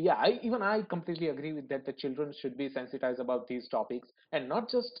 So yeah, I completely agree with that. The children should be sensitized about these topics, and not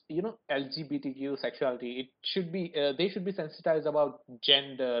just LGBTQ sexuality. It should be they should be sensitized about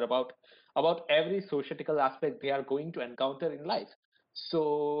gender, about every societal aspect they are going to encounter in life.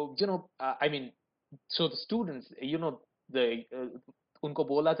 So I mean, so the students, the उनको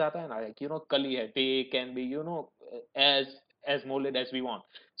बोला जाता है ना, like कली है, they can be as molded as we want.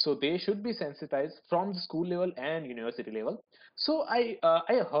 So they should be sensitized from the school level and university level. So I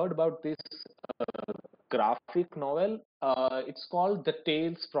heard about this graphic novel. It's called The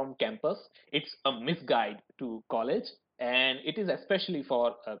Tales from Campus. It's a misguide to college, and it is especially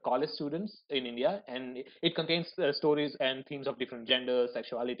for college students in India. And it contains stories and themes of different genders,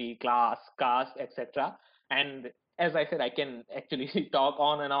 sexuality, class, caste, etc. And as I said, I can actually talk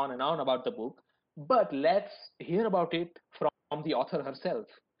on and on and on about the book. But let's hear about it from the author herself,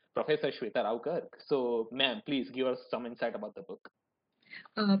 Professor Shweta Rao Garg. So, ma'am, please give us some insight about the book.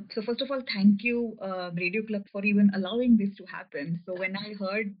 So first of all, thank you, Radio Club, for even allowing this to happen. So when I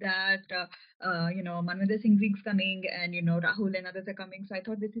heard that, Manvinder Singh Rig's coming, and Rahul and others are coming, so I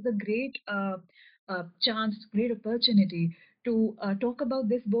thought this is a great chance, great opportunity to talk about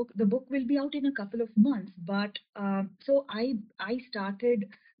this book. The book will be out in a couple of months, but so I started.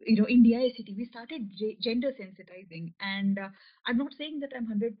 In DICT, we started gender sensitizing, and I'm not saying that I'm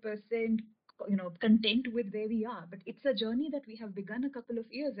 100% content with where we are, but it's a journey that we have begun a couple of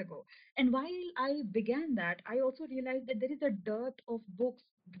years ago. And while I began that, I also realized that there is a dearth of books,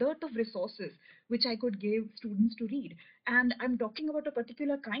 dearth of resources which I could give students to read. And I'm talking about a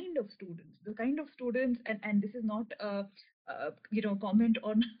particular kind of students, the kind of students, and this is not a comment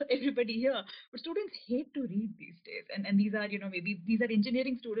on everybody here, but students hate to read these days. And these are maybe these are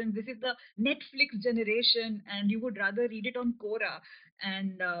engineering students. This is the Netflix generation, and you would rather read it on Quora.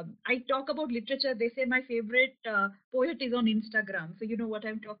 And I talk about literature. They say my favorite poet is on Instagram, so you know what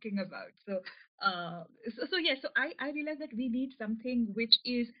I'm talking about. So yeah, so I realized that we need something which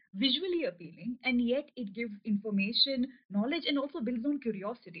is visually appealing, and yet it gives information, knowledge, and also builds on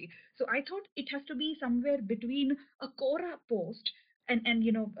curiosity. So I thought it has to be somewhere between a Quora post and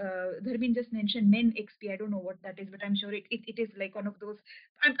Dharbin just mentioned Men XP. I don't know what that is, but I'm sure it is like one of those.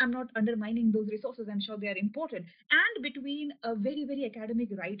 I'm not undermining those resources. I'm sure they are important. And between a very, very academic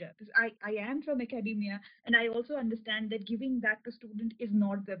writer, because I am from academia, and I also understand that giving that to student is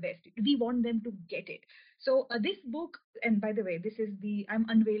not the best. We want them to get it. So this book, and by the way, I'm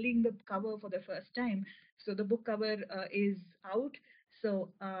unveiling the cover for the first time. So the book cover is out. So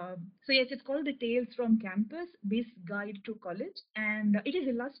yes, it's called The Tales from Campus, This Guide to College, and it is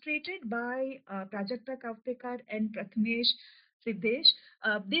illustrated by Prajakta Kavtekar and Prathamesh Siddesh.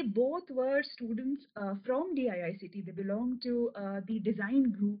 They both were students from DIICT. They belong to the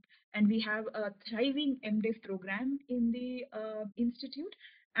design group, and we have a thriving MDiv program in the institute.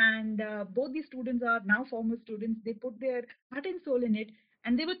 And both these students are now former students. They put their heart and soul in it,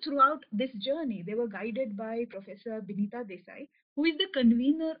 and they were throughout this journey. They were guided by Professor Binita Desai, who is the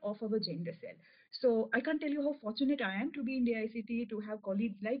convener of our gender cell. So I can't tell you how fortunate I am to be in DICT, to have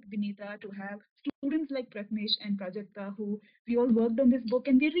colleagues like Binita, to have students like Pratmesh and Prajakta, who we all worked on this book,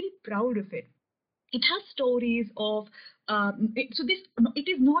 and we're really proud of it. It has stories of it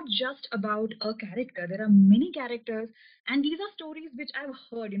is not just about a character. There are many characters, and these are stories which I've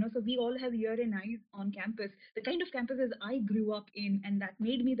heard. So we all have ear and eyes on campus, the kind of campuses I grew up in, and that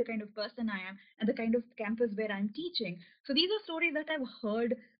made me the kind of person I am, and the kind of campus where I'm teaching. So these are stories that I've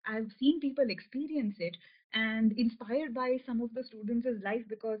heard. I've seen people experience it, and inspired by some of the students' life,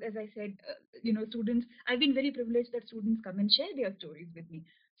 because as I said, students, I've been very privileged that students come and share their stories with me.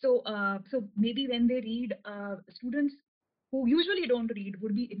 So maybe when they read, students who usually don't read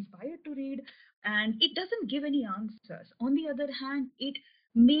would be inspired to read, and it doesn't give any answers. On the other hand, it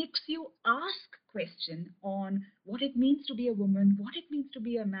makes you ask question on what it means to be a woman, what it means to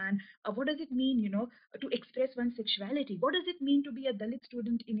be a man, what does it mean, to express one's sexuality, what does it mean to be a Dalit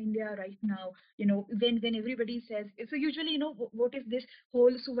student in India right now, when everybody says, so usually, what is this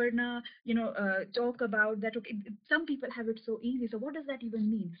whole Suvarna, talk about that, okay, some people have it so easy, so what does that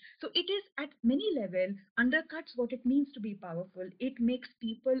even mean? So it is at many level undercuts what it means to be powerful. It makes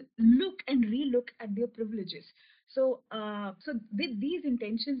people look and relook at their privileges. So with these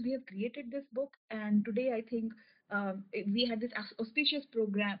intentions, we have created this book, and today I think we had this auspicious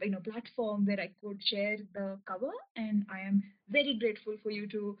program, platform where I could share the cover, and I am very grateful for you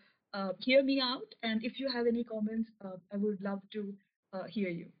to hear me out. And if you have any comments, I would love to hear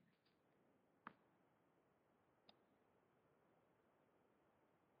you.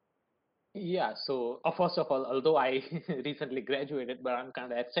 Yeah, so first of all, although I recently graduated, but I'm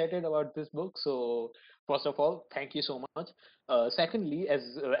kind of excited about this book. So first of all, thank you so much. Secondly,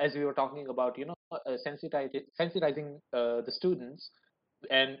 as we were talking about, sensitizing the students,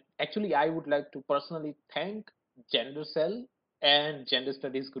 and actually, I would like to personally thank Gender Cell and Gender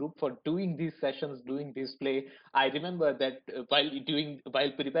Studies Group for doing these sessions, doing this play. I remember that while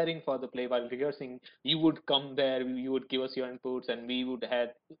preparing for the play, while rehearsing, you would come there, you would give us your inputs, and we would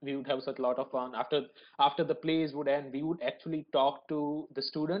have such a lot of fun. After the plays would end, we would actually talk to the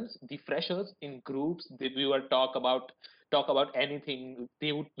students, the freshers in groups. We would talk about anything.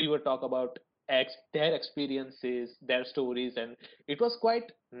 We would talk about their experiences, their stories, and it was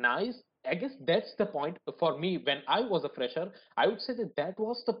quite nice. I guess that's the point for me. When I was a fresher, I would say that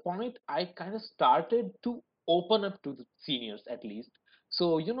was the point I kind of started to open up to the seniors at least.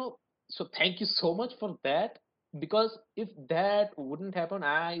 So, so thank you so much for that. Because if that wouldn't happen,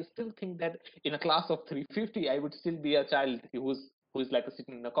 I still think that in a class of 350, I would still be a child who's like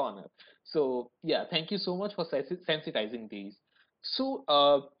sitting in a corner. So yeah, thank you so much for sensitizing these. So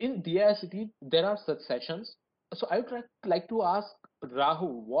in DICT, there are such sessions. So I would like to ask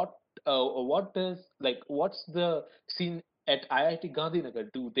Rahul, what's the scene at IIT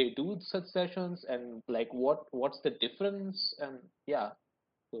Gandhinagar? Do they do such sessions, and like what's the difference? And yeah,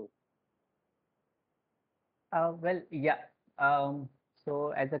 so Well, yeah. Um, so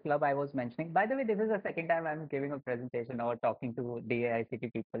as a club, I was mentioning. By the way, this is the second time I'm giving a presentation or talking to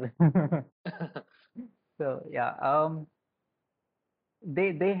DAICT people. So yeah,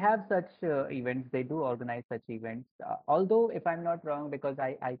 they have such events. They do organize such events. Although, if I'm not wrong, because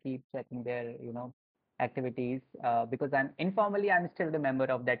I keep checking their activities, because I'm still the member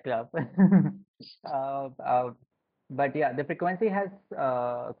of that club. Uh, uh, but yeah, the frequency has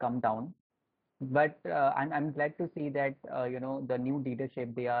come down. But I'm glad to see that the new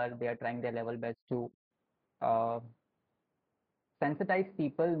leadership, they are trying their level best to uh, sensitize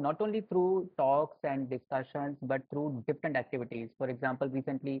people not only through talks and discussions but through different activities. For example,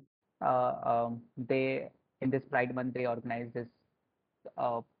 recently they in this Pride Month they organized this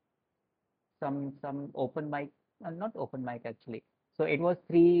uh, some open mic, not open mic actually. So it was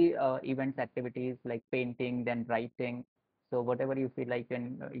three events activities like painting, then writing. So whatever you feel like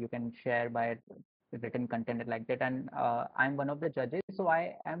you can share by written content like that. And I'm one of the judges, so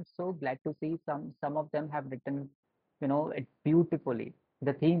I am so glad to see some of them have written, it beautifully.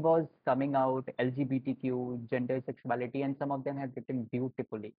 The theme was coming out LGBTQ, gender, sexuality, and some of them have written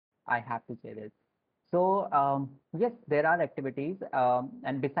beautifully. I have to say this. So yes, there are activities,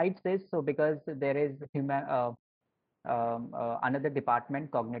 and besides this, so because there is another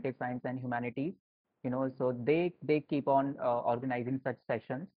department, cognitive science and humanities, so they keep on organizing such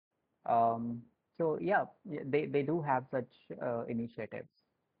sessions. Um, so yeah, they do have such initiatives.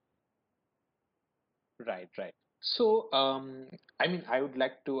 right, right. So I mean, I would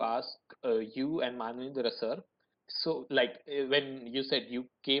like to ask you and Manvendra sir. So like when you said you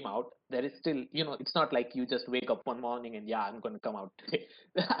came out, there is still, it's not like you just wake up one morning and yeah, I'm going to come out today.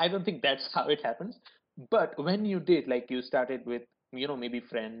 I don't think that's how it happens. But when you did, like you started with, maybe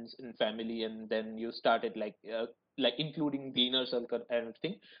friends and family, and then you started like including the inner circle and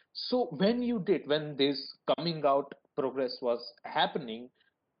everything. So when this coming out progress was happening,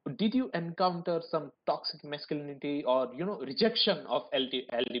 did you encounter some toxic masculinity or rejection of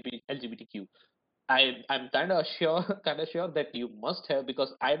LGBTQ? I'm kind of sure that you must have,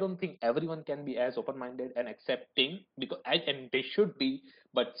 because I don't think everyone can be as open-minded and accepting, and they should be,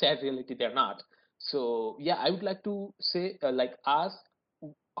 but sad reality they're not. So yeah, I would like to say like ask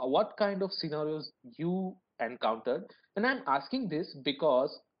what kind of scenarios you encountered, and I'm asking this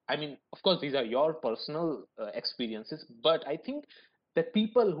because I mean, of course, these are your personal experiences, but I think that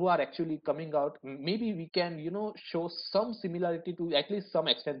people who are actually coming out, maybe we can, show some similarity to at least some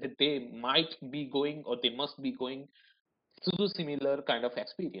extent that they might be going or they must be going through similar kind of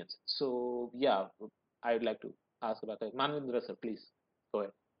experience. So yeah, I would like to ask about that. Manvendra sir, please go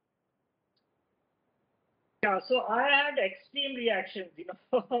ahead. Yeah, so I had extreme reactions.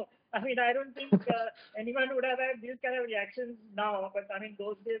 I mean, I don't think anyone would have had these kind of reactions now, but I mean,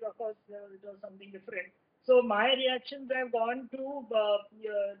 those days, of course, it was something different. So my reactions have gone to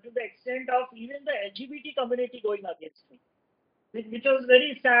the extent of even the LGBT community going against me, which was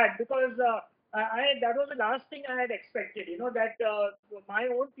very sad because that was the last thing I had expected. That my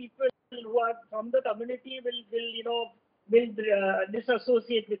own people who are from the community will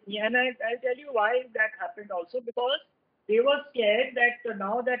disassociate with me, and I'll tell you why that happened also because they were scared that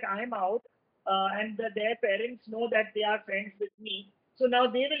now that I'm out and their parents know that they are friends with me, so now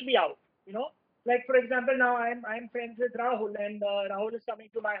they will be out. You know, like for example, now I'm friends with Rahul, and Rahul is coming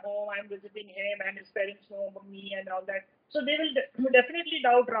to my home. I'm visiting him, and his parents know me and all that. So they will definitely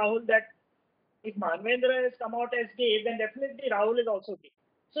doubt Rahul that if Manvendra has come out as gay, then definitely Rahul is also gay.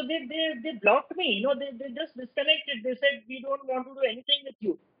 So they blocked me. They just disconnected. They said we don't want to do anything with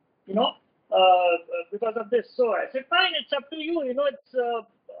you. You know, because of this. So I said fine. It's up to you. It's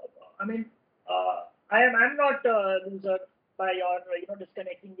I mean, I'm not a loser by your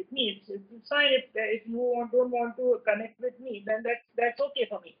disconnecting with me. It's fine if you don't want to connect with me, then that's okay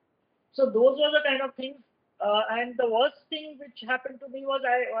for me. So those were the kind of things. And the worst thing which happened to me was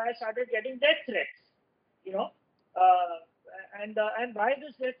I started getting death threats. You know, uh, and why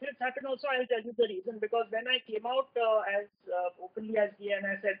this death threats happened also, I'll tell you the reason. Because when I came out as openly as gay, and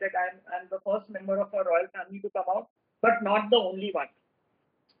I said that I'm the first member of a royal family to come out, but not the only one,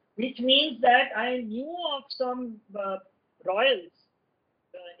 which means that I knew of some royals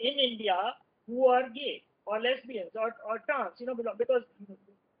in India who are gay or lesbians or trans, because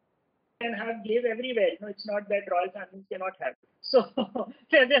can have gays everywhere. It's not that royal families cannot have. So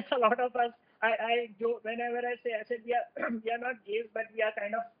there's a lot of us. I joke whenever I said we are we are not gays, but we are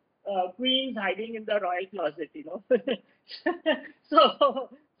kind of queens hiding in the royal closet. So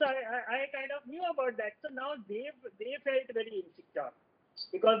I kind of knew about that. So now they felt very insecure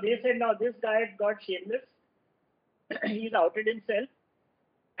because they said now this guy got shameless. He's outed himself,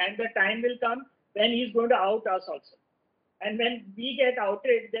 and the time will come when he's going to out us also. And when we get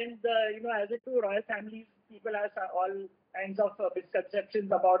outed, then as a two royal families, people have all kinds of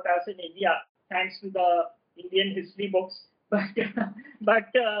misconceptions about us in India, thanks to the Indian history books. But then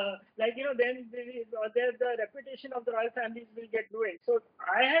the reputation of the royal families will get ruined. So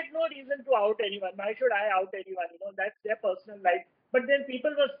I had no reason to out anyone. Why should I out anyone? That's their personal life. But then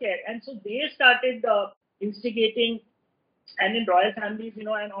people were scared, and so they started instigating. And in royal families, and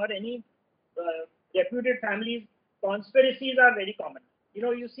or any reputed families, conspiracies are very common.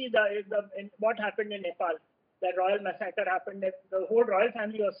 You see what happened in Nepal, that royal massacre happened, that the whole royal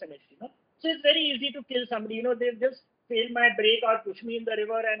family was finished. So it's very easy to kill somebody. They've just failed my brake or push me in the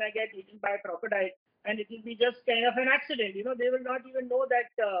river and I get eaten by a crocodile, and it will be just kind of an accident. They will not even know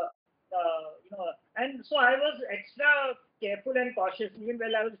that. And so I was extra careful and cautious. Even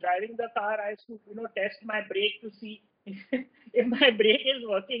while I was driving the car, I used to, test my brake to see if my brake is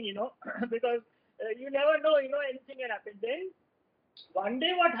working, because you never know, anything can happen. Then one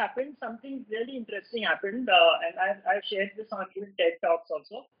day what happened, something really interesting happened, and I've shared this on even TED Talks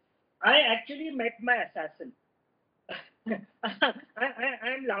also. I actually met my assassin.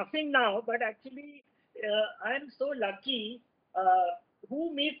 I'm laughing now, but actually, I'm so lucky.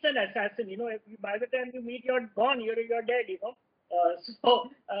 Who meets an assassin? If by the time you meet, you're gone. You're dead.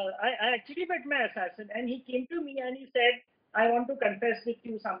 I actually met my assassin, and he came to me and he said, "I want to confess with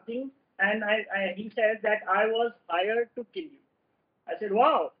you something." And he said that I was hired to kill you. I said,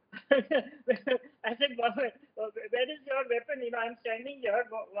 "Wow." I said, "Where is your weapon? I'm standing here.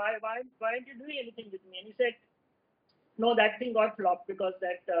 Why aren't you doing anything with me?" And he said, no, that thing got flopped because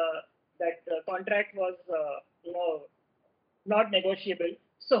that contract was not negotiable.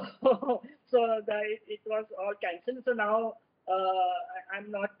 So it was all cancelled. So now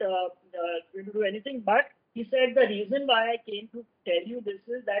I'm not going to do anything. But he said the reason why I came to tell you this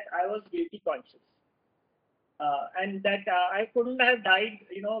is that I was guilty conscious. And that I couldn't have died,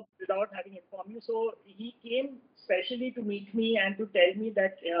 without having informed you. So he came specially to meet me and to tell me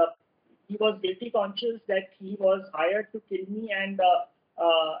that he was guilty conscious, that he was hired to kill me, and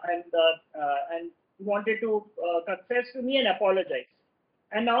he wanted to confess to me and apologize.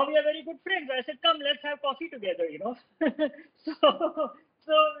 And now we are very good friends. I said, come, let's have coffee together. so,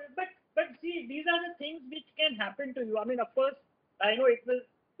 so, but see, these are the things which can happen to you. I mean, of course, I know it will.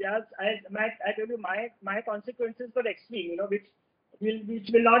 Yes, I tell you, my consequences were extreme. Which which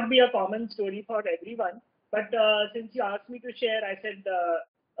will not be a common story for everyone. But since you asked me to share, I said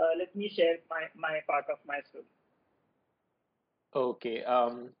let me share my part of my story. Okay.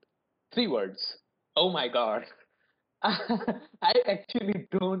 3 words. Oh my God. I actually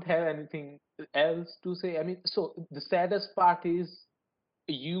don't have anything else to say. I mean, so the saddest part is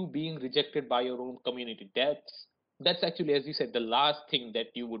you being rejected by your own community. That's actually, as you said, the last thing that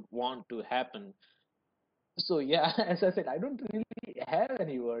you would want to happen. So yeah, as I said, I don't really have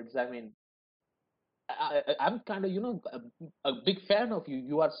any words. I mean, I'm kind of, a big fan of you.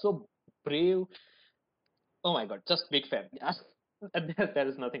 You are so brave. Oh my God, just big fan. Yeah. And there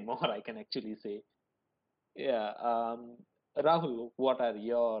is nothing more I can actually say. Yeah. Rahul, what are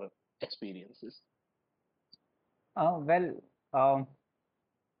your experiences? Well,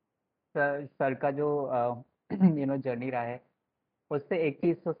 sir का जो journey रहा है उससे एक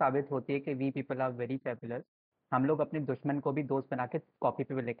चीज तो साबित होती है कि we people are very fabulous. हम लोग अपने दुश्मन को भी दोस्त बना के कॉफी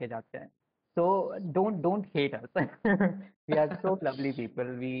पे लेके जाते हैं। So don't don't hate us. We are so lovely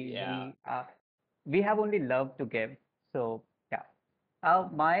people. Yeah. We have only love to give. So yeah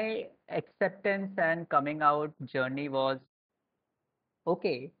my acceptance and coming out journey was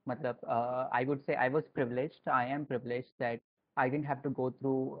okay, matlab, I would say I was privileged. I am privileged that I didn't have to go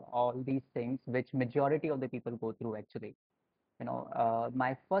through all these things, which majority of the people go through actually.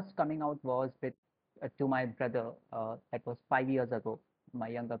 My first coming out was with to my brother. That was 5 years ago. My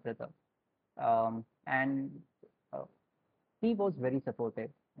younger brother, and uh, he was very supportive.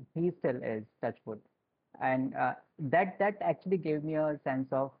 He still is, touch wood, and that actually gave me a sense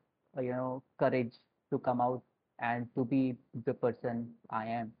of courage to come out and to be the person I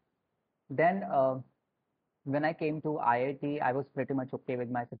am. Then when I came to IIT, I was pretty much okay with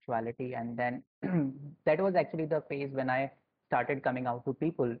my sexuality, and then that was actually the phase when I started coming out to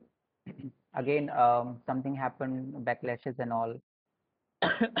people. Again, something happened, backlashes and all.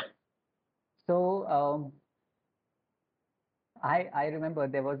 So I remember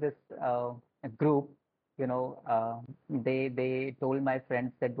there was this group, they told my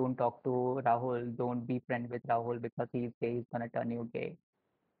friends that don't talk to Rahul, don't be friend with Rahul because he's gay, he's gonna turn you gay.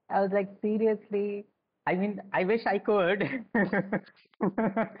 I was like, seriously? I mean, I wish I could,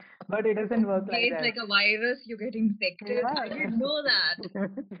 but it doesn't work Gay like is that. like a virus, you get infected. I Yeah. didn't know that.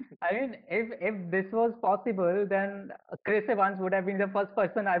 I mean, if this was possible, then Chris Evans would have been the first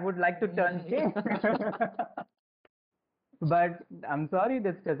person I would like to turn gay. But I'm sorry,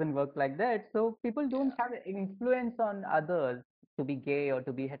 this doesn't work like that. So people don't have influence on others to be gay or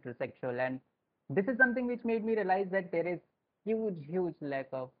to be heterosexual. And this is something which made me realize that there is huge lack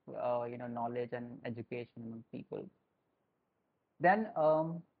of knowledge and education among people. Then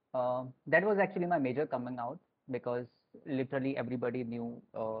that was actually my major coming out because literally everybody knew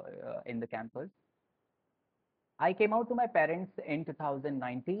in the campus. I came out to my parents in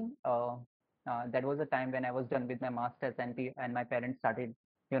 2019. That was a time when I was done with my masters, and my parents started,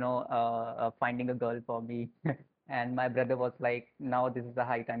 finding a girl for me. And my brother was like, "Now this is the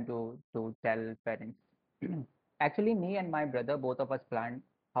high time to tell parents." Actually, me and my brother, both of us planned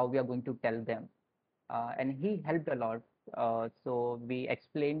how we are going to tell them, and he helped a lot. So we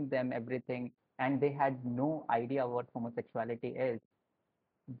explained them everything, and they had no idea what homosexuality is.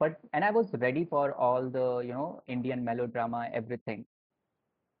 But and I was ready for all the Indian melodrama, everything.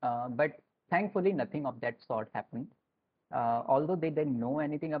 But thankfully, nothing of that sort happened. Although they didn't know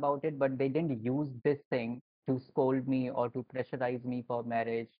anything about it, but they didn't use this thing to scold me or to pressurize me for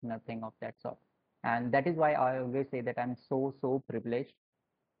marriage, nothing of that sort. And that is why I always say that I'm so privileged.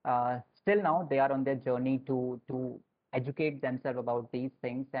 Still now they are on their journey to educate themselves about these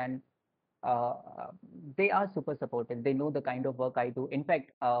things, and uh, they are super supportive. They know the kind of work I do. In fact,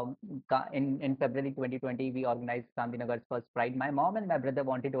 in February 2020, we organized Gandhinagar's first Pride. My mom and my brother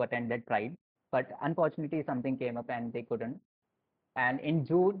wanted to attend that Pride, but unfortunately something came up and they couldn't. And in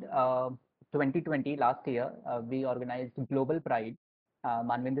June 2020, last year, we organized Global Pride.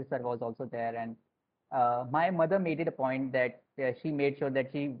 Manvinder sir was also there, and my mother made it a point that she made sure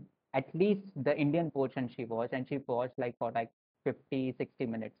that she at least the Indian portion she watched, and she watched like for like 50, 60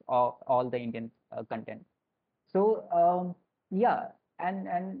 minutes of all the Indian content. So yeah,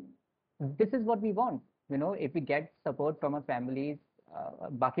 and this is what we want. If we get support from our families,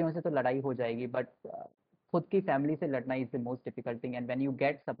 बाकियों से तो लड़ाई हो जाएगी, but खुद की family से लड़ना is the most difficult thing. And when you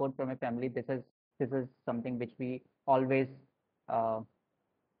get support from a family, this is something which we always uh,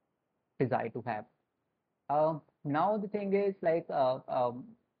 desire to have. Now the thing is like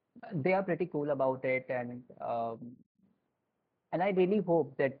they are pretty cool about it, and I really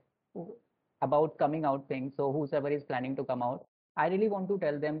hope that about coming out thing. So whosoever is planning to come out, I really want to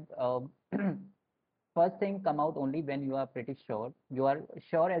tell them first thing come out only when you are pretty sure. You are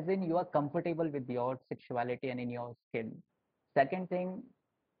sure as in you are comfortable with your sexuality and in your skin. Second thing,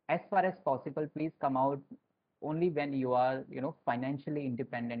 as far as possible, please come out only when you are, financially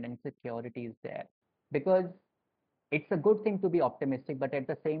independent and security is there. Because it's a good thing to be optimistic, but at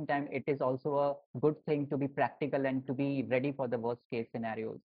the same time, it is also a good thing to be practical and to be ready for the worst case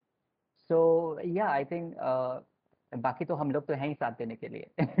scenarios. So yeah, I think बाकी तो हम लोग तो हैं ही साथ देने के लिए.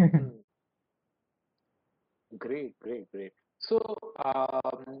 Hmm. Great, great, great. So,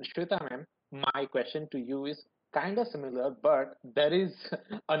 Shweta ma'am, my question to you is kind of similar, but there is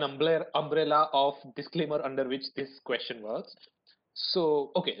an umbrella of disclaimer under which this question works.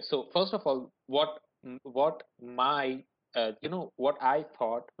 So, okay, so first of all, what my what I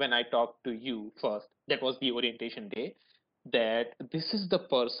thought when I talked to you first, that was the orientation day, that this is the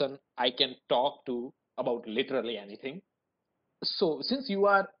person I can talk to about literally anything. So, since you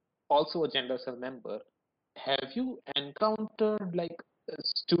are also a gender cell member, have you encountered like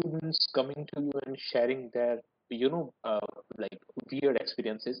students coming to you and sharing their, you know, uh, like weird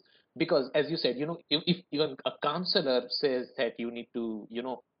experiences? Because as you said, if even a counselor says that you need to,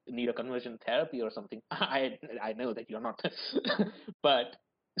 need a conversion therapy or something, I know that you're not, but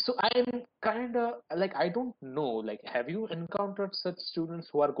so I'm kind of like I don't know, like have you encountered such students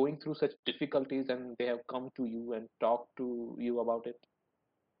who are going through such difficulties and they have come to you and talked to you about it?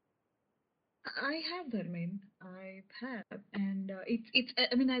 I have, Dharmen. I have, and it's.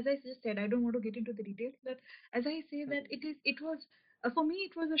 I mean, as I just said, I don't want to get into the details, but as I say that it was for me,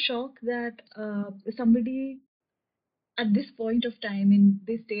 it was a shock that somebody at this point of time in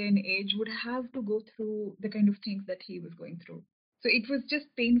this day and age would have to go through the kind of things that he was going through. So it was just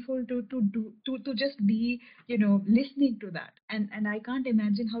painful to just be listening to that, and I can't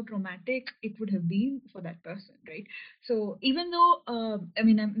imagine how traumatic it would have been for that person, right? So even though I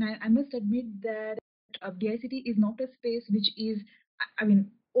mean I must admit that DICT is not a space which is I mean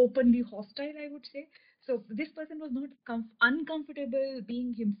openly hostile, I would say. So this person was not uncomfortable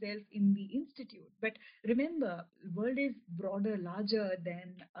being himself in the institute. But remember, world is broader, larger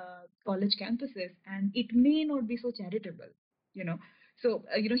than college campuses, and it may not be so charitable. You know, so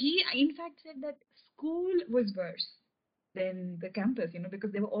he in fact said that school was worse than the campus,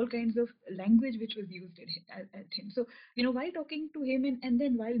 because there were all kinds of language which was used at him. So, while talking to him and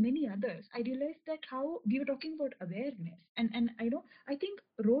then while many others, I realized that how we were talking about awareness. And I think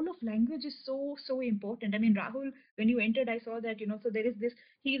role of language is so, so important. I mean, Rahul, when you entered, I saw that, so there is this,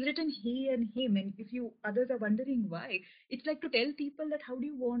 he's written he and him. And if you others are wondering why, it's like to tell people that how do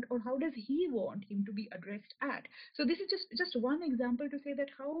you want or how does he want him to be addressed at. So this is just one example to say that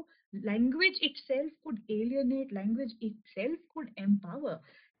how language itself could alienate, language itself could empower,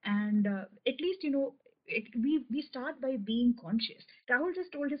 and at least we start by being conscious. Rahul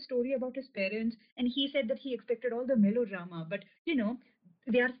just told his story about his parents, and he said that he expected all the melodrama, but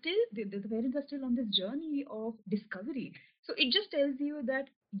they are still the parents are still on this journey of discovery. So it just tells you that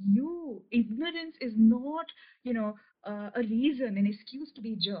ignorance is not you know a reason, an excuse to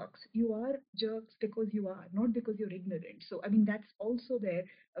be jerks. You are jerks because you are, not because you're ignorant. So I mean that's also there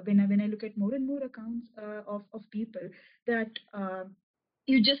when I look at more and more accounts of people that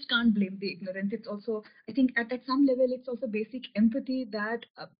you just can't blame the ignorance. It's also, I think, at some level, it's also basic empathy that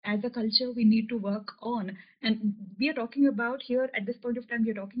as a culture we need to work on. And we are talking about here at this point of time, we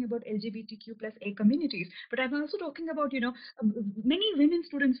are talking about LGBTQ plus A communities. But I'm also talking about, many women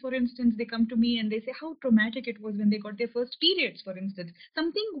students, for instance, they come to me and they say how traumatic it was when they got their first periods, for instance,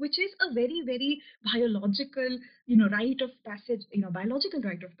 something which is a very, very biological, rite of passage, biological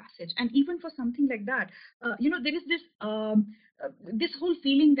rite of passage. And even for something like that, there is this whole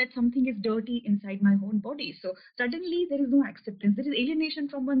feeling that something is dirty inside my own body. So suddenly there is no acceptance. There is alienation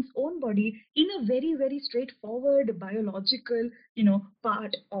from one's own body in a very, very straightforward biological,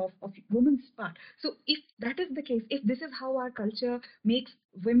 part of woman's part. So if that is the case, if this is how our culture makes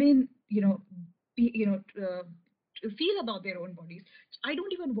women, be, feel about their own bodies, I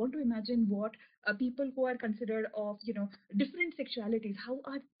don't even want to imagine what people who are considered of, different sexualities, how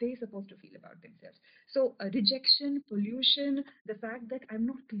are they supposed to feel about themselves? So rejection, pollution, the fact that I'm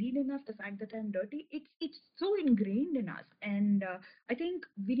not clean enough, the fact that I'm dirty, it's so ingrained in us. And I think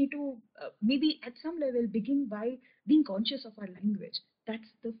we need to maybe at some level begin by being conscious of our language. That's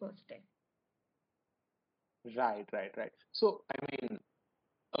the first step. Right, right, right. So, I mean,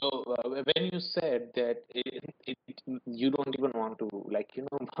 when you said that you don't even want to, like,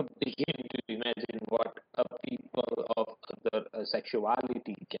 begin to imagine what people of other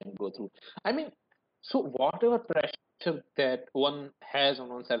sexuality can go through. I mean, so whatever pressure that one has on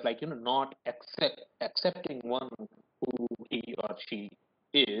oneself, like, not accepting one who he or she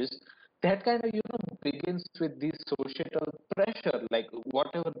is, that kind of begins with the societal pressure, like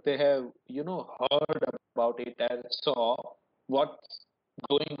whatever they have heard about it and saw what's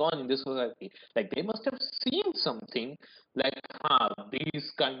going on in the society. Like they must have seen something like,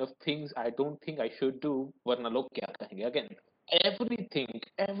 these kind of things I don't think I should do, warna log kya kahenge. Again,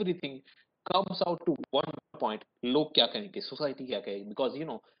 everything comes out to one point: log kya kahenge, society kya kahenge. Because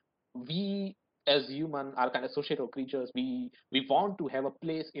we as human are kind of societal creatures. We want to have a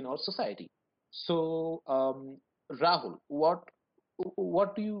place in our society. So, Rahul, what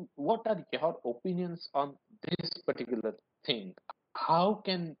are your opinions on this particular thing? How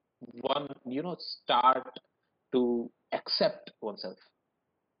can one, start to accept oneself?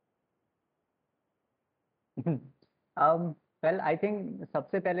 Well, I think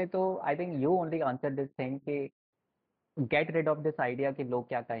सबसे पहले तो I think you only answered this thing कि get rid of this idea कि लोग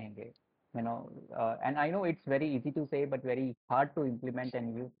क्या कहेंगे, you know. And I know it's very easy to say but very hard to implement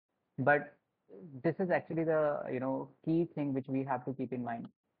and use. But this is actually the key thing which we have to keep in mind.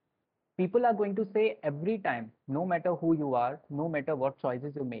 People are going to say every time, no matter who you are, no matter what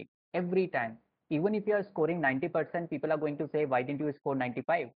choices you make, every time. Even if you are scoring 90%, people are going to say, why didn't you score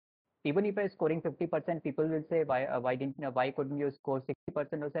 95? Even if you're scoring 50%, people will say, why couldn't you score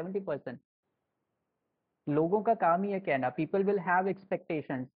 60% or 70%? लोगों का काम ही है कहना. People will have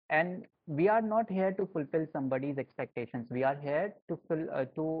expectations, and we are not here to fulfill somebody's expectations. We are here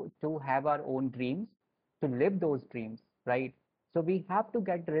to have our own dreams, to live those dreams, right? So we have to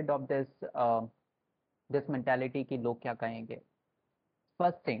get rid of this mentality कि लोग क्या कहेंगे.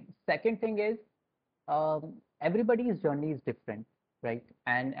 First thing. Second thing is, everybody's journey is different, right?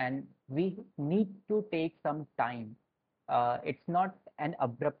 And we need to take some time. It's not an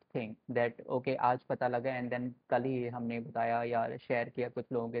abrupt thing that okay आज पता लगा and then कल ही हमने बताया या share किया कुछ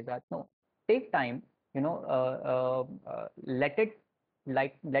लोगों के साथ. No, take time, let it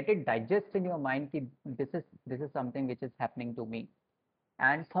let it digest in your mind कि this is something which is happening to me.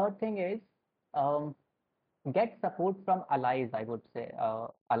 And third thing is, um, get support from allies. I would say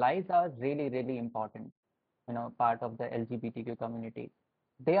allies are really really important, part of the LGBTQ community.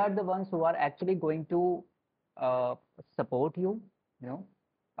 They are the ones who are actually going to uh, support you. You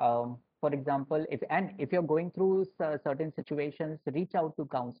know, for example, if you're going through certain situations, reach out to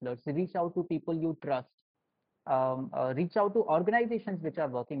counselors, reach out to people you trust, reach out to organizations which are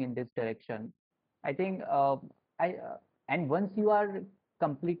working in this direction. I think I and once you are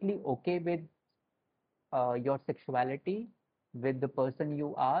completely okay with your sexuality, with the person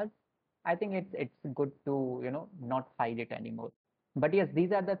you are, I think it's good to not hide it anymore. But yes,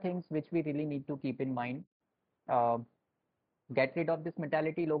 these are the things which we really need to keep in mind. Uh, get rid of this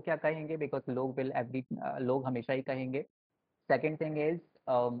mentality लोग क्या कहेंगे, because लोग will लोग हमेशा ही कहेंगे. Second thing is,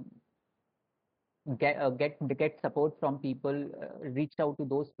 get support from people. Reach out to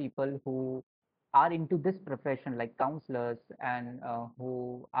those people who are into this profession, like counselors, and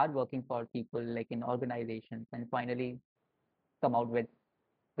who are working for people like in organizations. And finally, come out with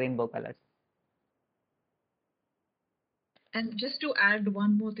rainbow colors. And just to add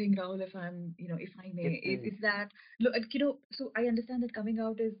one more thing, Rahul, if I Yes, may, please. is that, look, so I understand that coming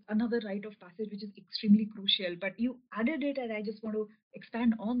out is another rite of passage, which is extremely crucial, but you added it, and I just want to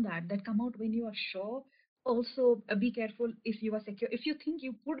expand on that come out when you are sure. Also, be careful if you are secure. If you think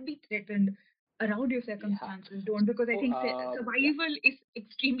you could be threatened around your Yeah. circumstances, don't, because I So, think yeah. survival is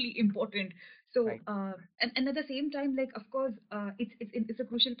extremely important. So, Right. and at the same time, like, of course, it's a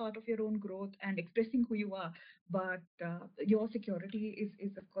crucial part of your own growth and expressing who you are, but your security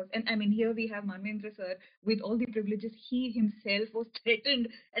is of course. And I mean, here we have Manvendra sir with all the privileges. He himself was threatened,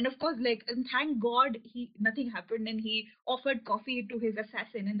 and of course, like, and thank God, he nothing happened, and he offered coffee to his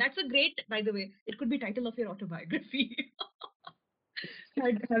assassin, and that's a great, by the way, it could be title of your autobiography.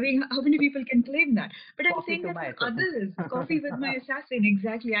 Having, how many people can claim that? But I'm Coffee saying to that my for assassin. others, Coffee with My Assassin,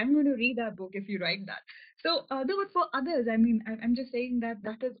 exactly. I'm going to read that book if you write that. So, though, but for others, I mean, I'm just saying that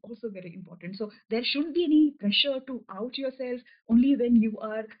that is also very important. So, there shouldn't be any pressure to out yourself only when you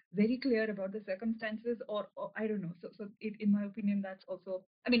are very clear about the circumstances, or I don't know. So in my opinion, that's also,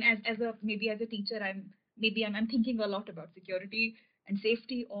 I mean, as a, maybe as a teacher, I'm thinking a lot about security and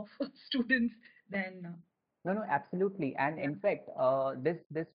safety of students. Then, No, no, absolutely. And yeah. in fact,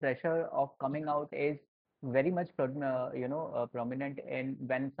 this pressure of coming out is very much prominent in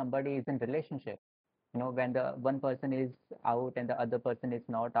when somebody is in relationship. When the one person is out and the other person is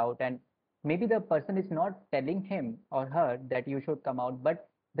not out, and maybe the person is not telling him or her that you should come out, but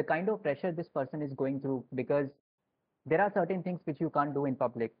the kind of pressure this person is going through, because there are certain things which you can't do in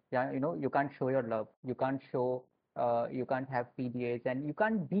public. Yeah, you can't show your love, you can't have PDAs, and you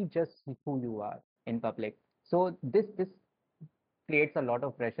can't be just who you are in public. So this creates a lot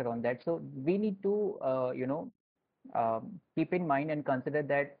of pressure on that. So we need to, keep in mind and consider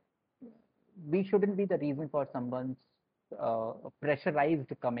that we shouldn't be the reason for someone's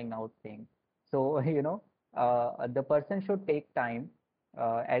pressurized coming out thing. So, the person should take time,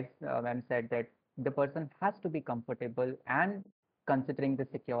 as ma'am said, that the person has to be comfortable and considering the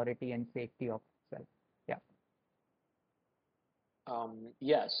security and safety of itself. Yeah.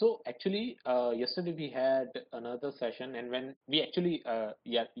 Yeah, so actually, yesterday we had another session, and when we actually,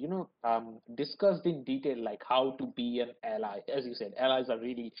 discussed in detail like how to be an ally. As you said, allies are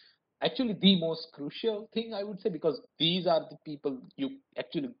really actually the most crucial thing I would say because these are the people you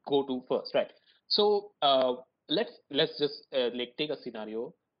actually go to first, right? So, let's just like take a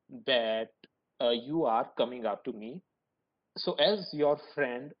scenario that you are coming up to me. So, as your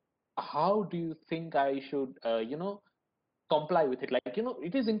friend, how do you think I should, comply with it? Like,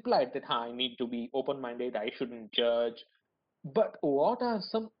 it is implied that I need to be open minded, I shouldn't judge. But what are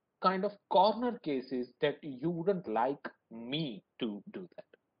some kind of corner cases that you wouldn't like me to do that?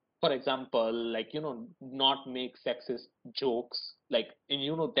 For example, like, not make sexist jokes, like, and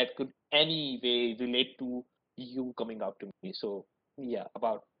that could anyway relate to you coming out to me. So, yeah,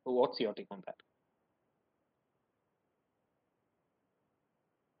 about what's your take on that?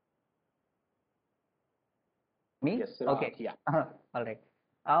 Me? Yes, Raj, Okay. yeah. All right.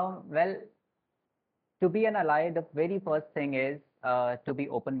 Well, to be an ally, the very first thing is to be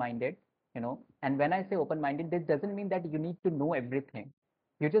open-minded, And when I say open-minded, this doesn't mean that you need to know everything.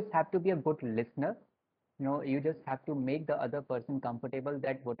 You just have to be a good listener. You just have to make the other person comfortable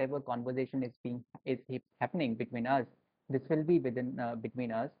that whatever conversation is happening between us, this will be within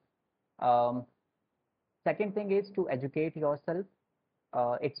between us. Um, Second thing is to educate yourself.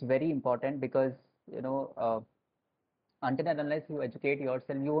 It's very important because until and unless you educate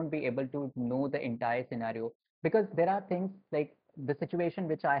yourself, you won't be able to know the entire scenario. Because there are things like the situation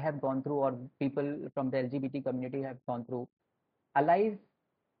which I have gone through, or people from the LGBT community have gone through. Allies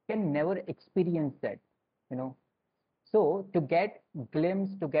can never experience that, you know. So to get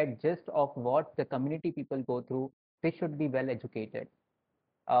glimpse, to get gist of what the community people go through, they should be well educated.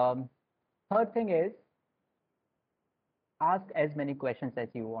 Um, Third thing is ask as many questions as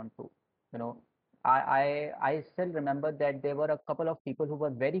you want to. You know, I still remember that there were a couple of people who were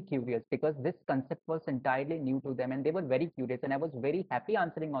very curious because this concept was entirely new to them, and they were very curious, and I was very happy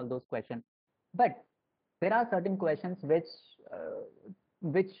answering all those questions. But there are certain questions which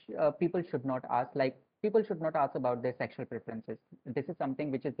people should not ask. Like, people should not ask about their sexual preferences. This is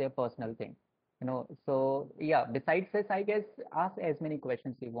something which is their personal thing. So yeah, besides this, I guess ask as many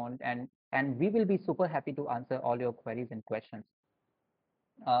questions you want, and we will be super happy to answer all your queries and questions.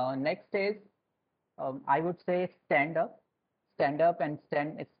 Next is, I would say, stand up and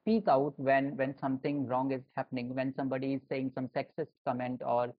speak out when something wrong is happening, when somebody is saying some sexist comment,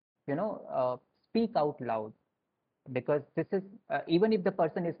 or speak out loud, because this is, even if the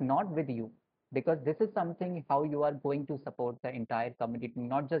person is not with you, because this is something how you are going to support the entire community,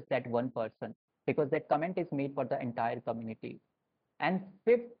 not just that one person, because that comment is made for the entire community. And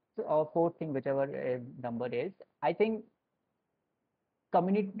fifth or fourth thing, whichever number is, I think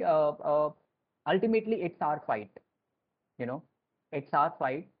community, ultimately it's our fight, you know it's our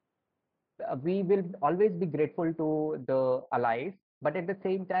fight. We will always be grateful to the allies, but at the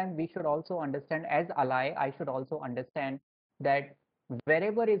same time, we should also understand, as ally, I should also understand that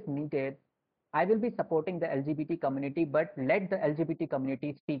wherever is needed, I will be supporting the LGBT community, but let the LGBT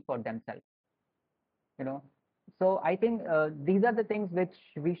community speak for themselves. You know, so I think these are the things which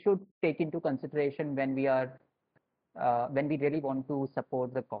we should take into consideration when we really want to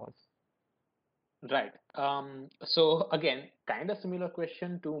support the cause. Right. So again, kind of similar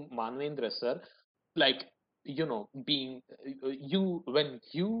question to Manvendra sir. Like, being you when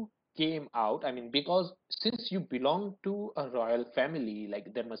you came out, I mean, because since you belong to a royal family,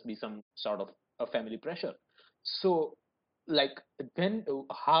 like there must be some sort of a family pressure. So, like, then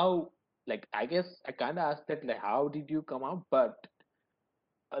how? Like, I guess I kind of asked that, like, how did you come out? But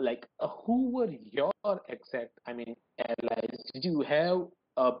like, who were your exact, I mean, allies? Did you have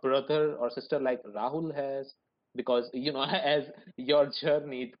a brother or sister like Rahul has? Because, as your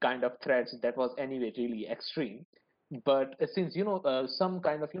journey kind of threads, that was anyway really extreme. But since, some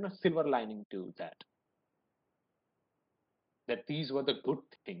kind of, silver lining to that, that these were the good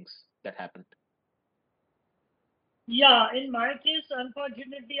things that happened. Yeah, in my case,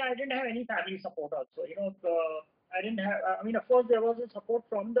 unfortunately, I didn't have any family support also. I didn't have, I mean, of course, there was a support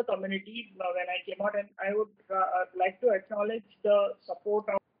from the community when I came out, and I would like to acknowledge the support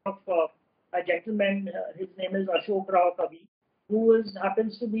of a gentleman. His name is Ashok Rao Kavi, who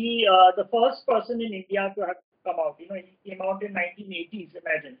happens to be the first person in India to have come out. He came out in 1980s.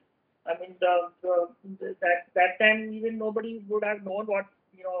 Imagine. I mean, that time even nobody would have known what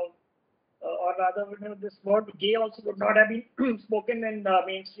or rather, this word gay also would not have been spoken in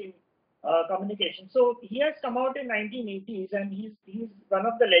mainstream communication. So he has come out in 1980s, and he's one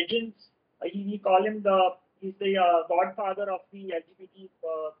of the legends. We call him he's the godfather of the LGBT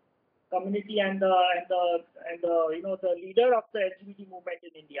community and the leader of the LGBT movement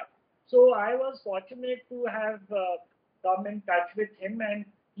in India. So I was fortunate to have come in touch with him, and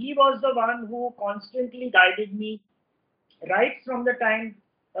he was the one who constantly guided me right from the time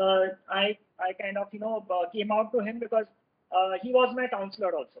I kind of came out to him, because he was my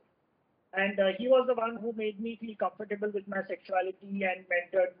counselor also, and he was the one who made me feel comfortable with my sexuality and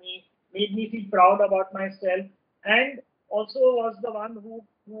mentored me, made me feel proud about myself, and also was the one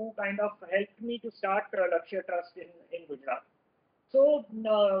who kind of helped me to start Lakshya Trust in Gujarat. So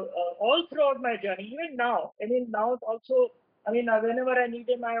all throughout my journey, even now, I mean now also, I mean whenever I need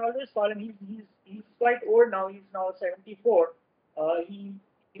him, I always call him. He's quite old now. He's now 74.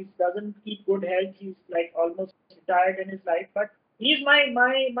 He doesn't keep good health. He's like almost retired in his life, but he's my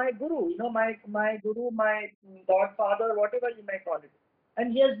guru. My guru, my godfather, whatever you may call it.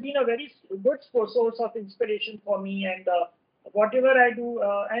 And he has been a very good source of inspiration for me, and whatever I do,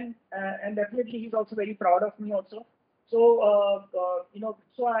 and definitely he's also very proud of me also. So,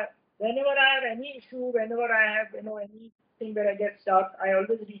 whenever I have any issue, whenever I have, anything where I get stuck, I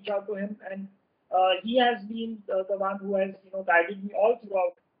always reach out to him, and he has been the one who has, guided me all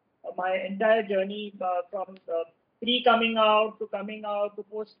throughout my entire journey, from pre coming out to coming out to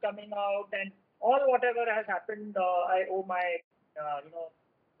post coming out, and all whatever has happened, I owe my,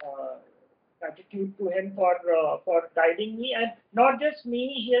 gratitude to him for guiding me, and not just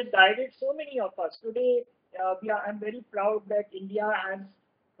me. He has guided so many of us. Today, I'm very proud that India has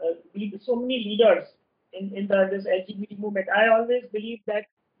so many leaders in this LGBT movement. I always believe that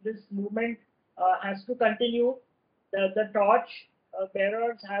this movement has to continue. The torch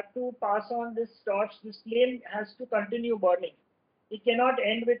bearers have to pass on this torch. This flame has to continue burning. It cannot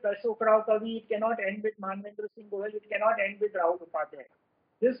end with Ashok Rao Kavi. It cannot end with Manvendra Singh Goyal. It cannot end with Rahul Upadhyay.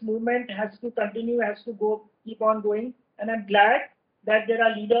 This movement has to continue, has to keep on going. And I'm glad that there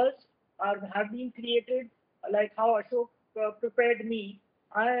are leaders have been created, like how Ashok prepared me.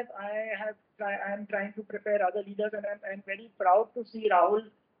 I am trying to prepare other leaders, and I'm very proud to see Rahul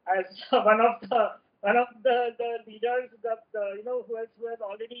as one of the leaders, who has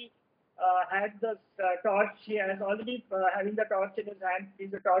already had the torch. He has already having the torch in his hand. He's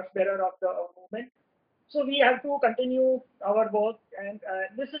the torch bearer of the movement. So we have to continue our work, and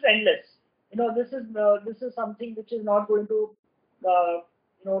this is endless. This is something which is not going to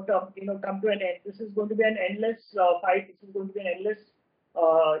come to an end. This is going to be an endless fight. This is going to be an endless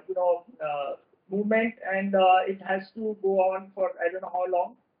movement, and it has to go on for I don't know how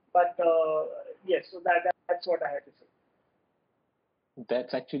long. But yes, so that's what I have to say.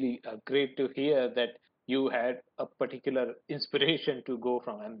 That's actually great to hear that you had a particular inspiration to go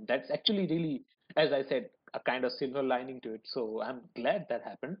from, and that's actually really, as I said, a kind of silver lining to it. So I'm glad that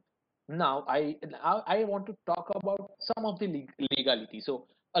happened. Now I want to talk about some of the legality. So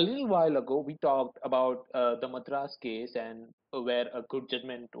a little while ago we talked about the Madras case, and where a good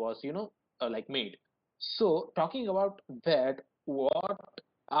judgment was like made. So talking about that, what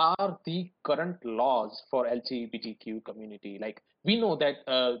are the current laws for LGBTQ community? Like, we know that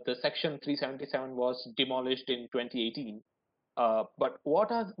the Section 377 was demolished in 2018. But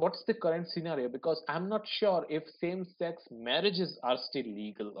what's the current scenario? Because I'm not sure if same-sex marriages are still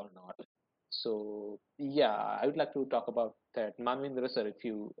legal or not. So yeah, I would like to talk about that. Manvendra sir,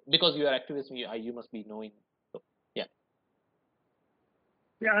 because you are activist, you must be knowing. So yeah.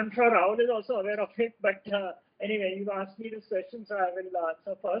 Yeah, I'm sure Rahul is also aware of it, but anyway, you asked me this question, so I will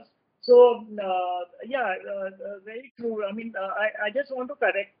answer first. So very true. I mean, I just want to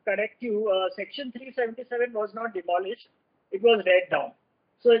correct you. Section 377 was not demolished; it was read down.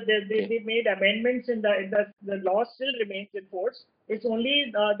 So they made amendments the law still remains in force. It's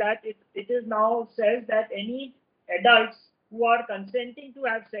only that it is now says that any adults who are consenting to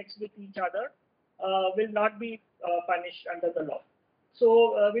have sex with each other will not be punished under the law.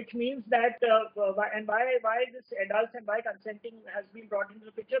 So, which means that why this adults and why consenting has been brought into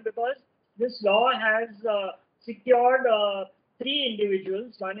the picture, because this law has secured three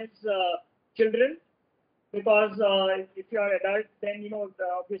individuals. One is children, because if you are adult, then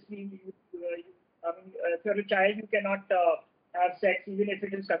obviously if you're a child, you cannot have sex even if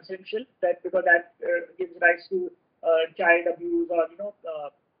it is consensual. Because that gives rise to child abuse or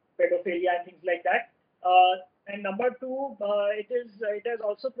pedophilia and things like that. And number two, it has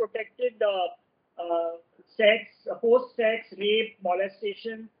also protected sex, post-sex, rape,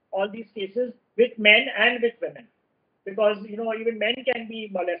 molestation, all these cases with men and with women. Because, even men can be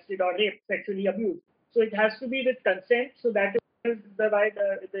molested or raped, sexually abused. So it has to be with consent. So that is why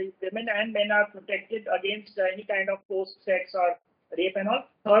the women and men are protected against any kind of post-sex or rape and all.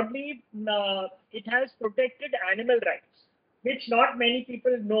 Thirdly, it has protected animal rights, which not many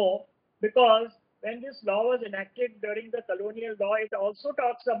people know, because when this law was enacted during the colonial law, it also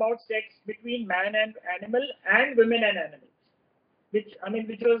talks about sex between man and animal and women and animals. Which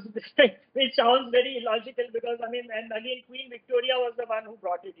was, which sounds very illogical, because and again, Queen Victoria was the one who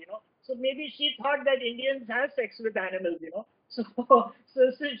brought it. So maybe she thought that Indians have sex with animals. So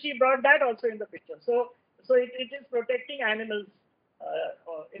she brought that also in the picture. So it is protecting animals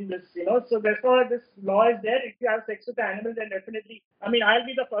in this. So therefore, this law is there. If you have sex with an animal, then definitely, I'll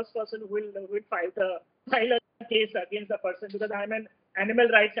be the first person who will file a case against the person, because I'm an animal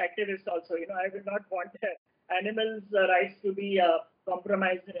rights activist also. I will not want animals' rights to be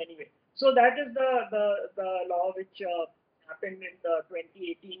compromised in any way. So that is the law which happened in the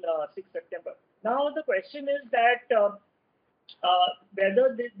 2018 6 September. Now the question is that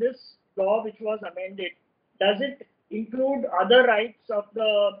whether this law which was amended, does it include other rights of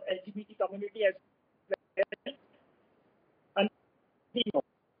the LGBT community as well? And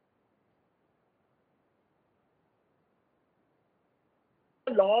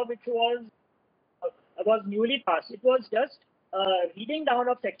the law which was newly passed. It was just reading down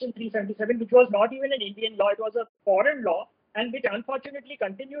of Section 377, which was not even an Indian law. It was a foreign law, and which unfortunately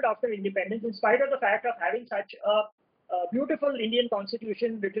continued after independence, in spite of the fact of having such a beautiful Indian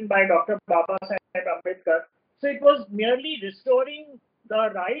constitution written by Dr. Baba Saheb Ambedkar. So it was merely restoring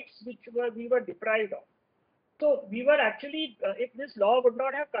the rights which we were deprived of. So we were actually, if this law would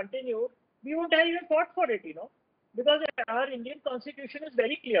not have continued, we wouldn't have even fought for it. Because our Indian constitution is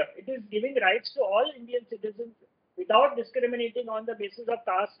very clear. It is giving rights to all Indian citizens without discriminating on the basis of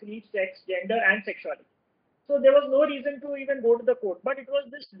caste, creed, sex, gender, and sexuality. So there was no reason to even go to the court. But it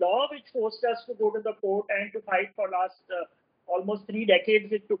was this law which forced us to go to the court and to fight for last almost 3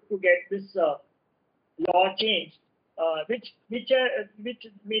 decades it took to get this law changed. Which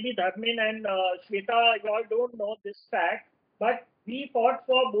maybe Dharmin and Shweta, you all don't know this fact, but we fought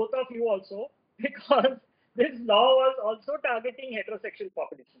for both of you also, because this law was also targeting heterosexual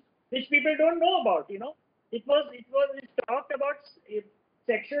population, which people don't know about. It talked about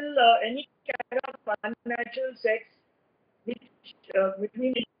sexual any kind of unnatural sex which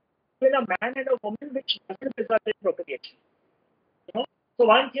between a man and a woman, which doesn't result in procreation. So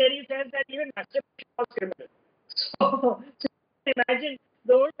one theory says that even masturbation was criminal. So imagine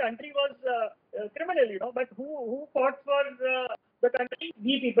the whole country was criminal. But who fought for the country?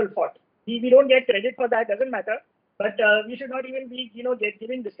 We people fought. We don't get credit for that. Doesn't matter. But we should not even be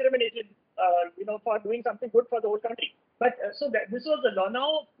getting discriminated for doing something good for the whole country. But this was the law.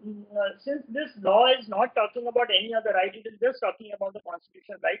 Now, since this law is not talking about any other right, it is just talking about the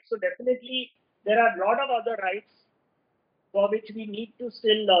constitutional rights. So definitely there are a lot of other rights for which we need to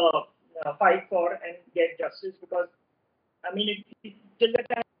still fight for and get justice, because till the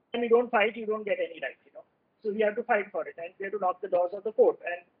time you don't fight, you don't get any right. So we have to fight for it, and we have to knock the doors of the court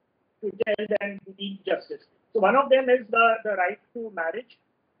and to tell them we need justice. So one of them is the right to marriage,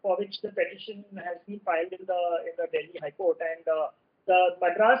 for which the petition has been filed in the Delhi High Court, and the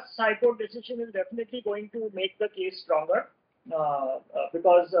Madras High Court decision is definitely going to make the case stronger,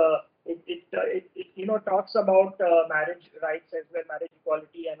 because it talks about marriage rights as well, marriage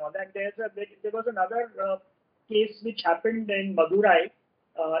equality and all that. There was another case which happened in Madurai,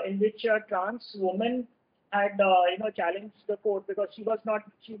 in which a trans woman had challenged the court, because she was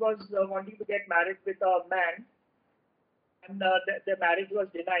wanting to get married with a man, and the marriage was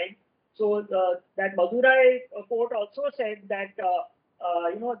denied. So that Madurai court also said that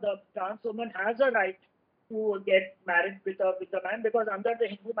the trans woman has a right to get married with a man, because under the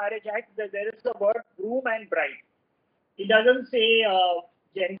Hindu Marriage Act there is the word groom and bride. It doesn't say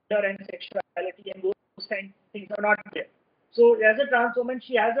gender and sexuality, and those kind of things are not there. So as a trans woman,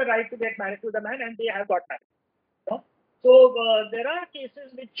 she has a right to get married to the man, and they have got married. So there are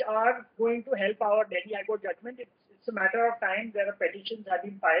cases which are going to help our Delhi High Court judgment. It's a matter of time. There are petitions have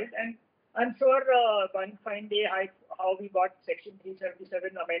been filed, and I'm sure one fine day how we got Section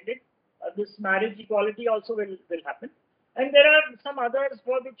 377 amended, this marriage equality also will happen. And there are some others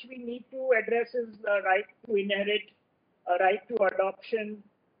for which we need to address, is the right to inherit, right to adoption.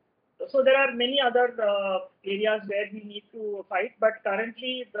 So there are many other areas where we need to fight, but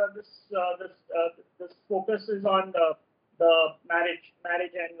currently this focus is on the marriage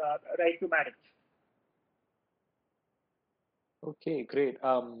and right to marriage. Okay, great.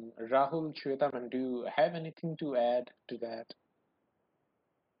 Rahul, Shwetaman, do you have anything to add to that?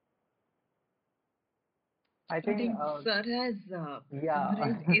 I I think, think Sir has yeah.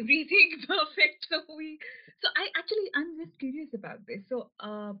 summarized everything perfect. So I'm just curious about this. So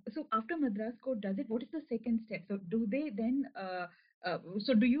after Madras Court does it, what is the second step? So do they then,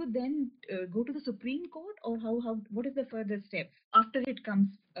 so do you then go to the Supreme Court, or what is the further step after it comes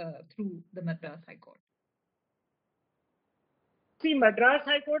through the Madras High Court? See, Madras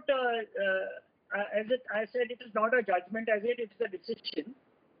High Court, I said, it is not a judgment as yet; it's a decision.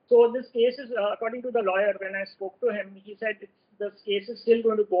 So this case is, according to the lawyer, when I spoke to him, he said this case is still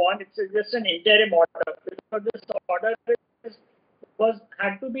going to go on. It's just an interim order because this order is, was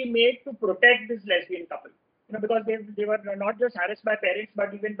had to be made to protect this lesbian couple. Because they were not just harassed by parents,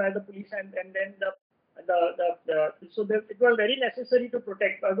 but even by the police, and then it was very necessary to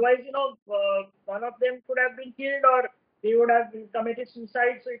protect. Otherwise, one of them could have been killed, or they would have committed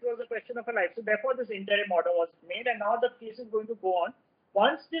suicide. So it was a question of a life. So therefore, this interim order was made, and now the case is going to go on.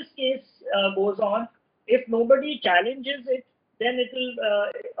 Once this case goes on, if nobody challenges it, then it will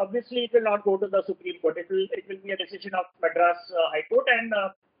obviously it will not go to the Supreme Court. It will be a decision of Madras High Court, and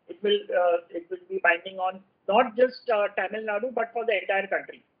it will be binding on not just Tamil Nadu but for the entire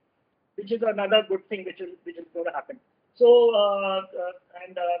country, which is another good thing which is going to happen. So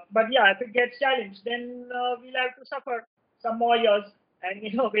but yeah, if it gets challenged, then we'll have to suffer some more years, and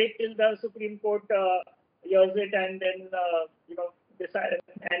wait till the Supreme Court hears it, and then decide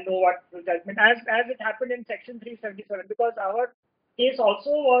and know what the judgment, as it happened in Section 377, because our case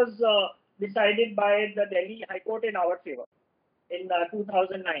also was decided by the Delhi High Court in our favor in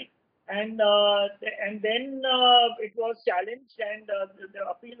 2009, and then it was challenged, and the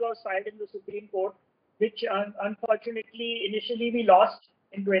appeal was filed in the Supreme Court, which unfortunately initially we lost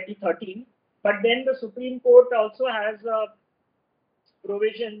in 2013. But then the Supreme Court also has a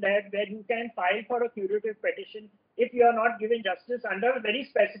provision that where you can file for a curative petition if you are not given justice under very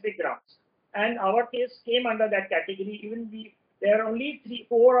specific grounds. And our case came under that category. Even there are only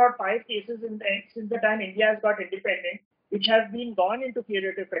 4 or 5 cases since the time India has got independent, which have been gone into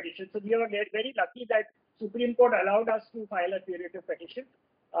curative petition. So we are very lucky that Supreme Court allowed us to file a curative petition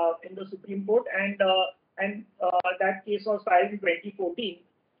in the Supreme Court, and that case was filed in 2014,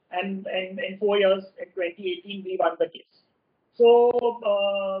 and in 4 years in 2018 we won the case. So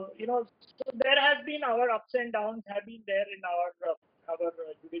so there has been our ups and downs have been there in our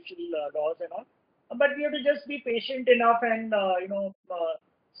judicial laws and all, but we have to just be patient enough and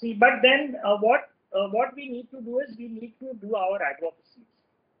see. But then what we need to do is we need to do our advocacy,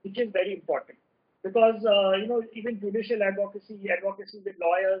 which is very important, because even judicial advocacy with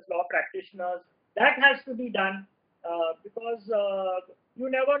lawyers, law practitioners, that has to be done, because you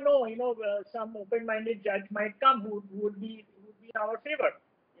never know. Some open-minded judge might come who would be in our favor.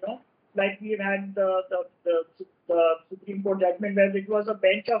 Like we've had the Supreme Court judgment where it was a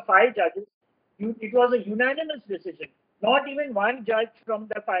bench of 5 judges. It was a unanimous decision. Not even one judge from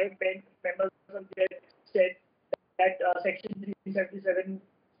the 5 members of the bench said that Section 377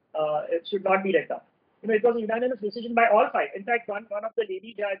 it should not be read down. It was a unanimous decision by all 5. In fact, one of the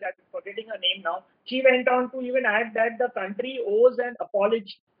lady judge, I'm forgetting her name now, she went on to even add that the country owes an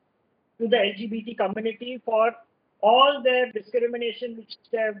apology to the LGBT community for all their discrimination which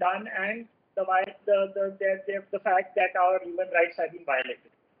they have done, and the fact that our human rights have been violated.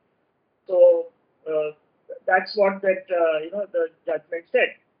 So that's what the judgment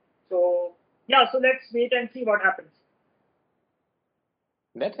said. So yeah, so let's wait and see what happens.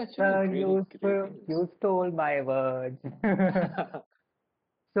 That's actually really great news. You stole my words.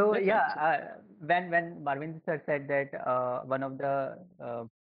 So That's yeah, actually, when Marvin sir said that one of the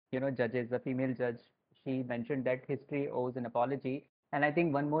judges, the female judge, she mentioned that history owes an apology, and I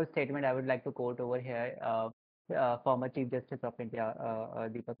think one more statement I would like to quote over here. Former Chief Justice of India,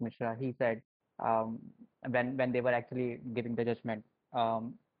 Deepak Mishra, he said when they were actually giving the judgment,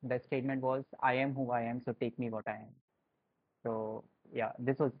 the statement was, "I am who I am, so take me what I am." So yeah,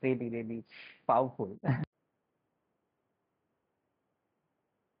 this was really really powerful.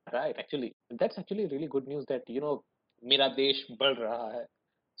 right. Actually, that's actually really good news that, मेरा देश बढ़ रहा है.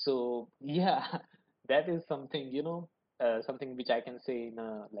 So yeah, that is something, something which I can say in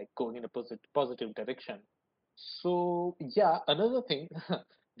a, like, going in a positive direction. So yeah, another thing,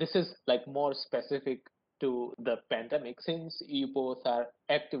 this is like more specific to the pandemic, since you both are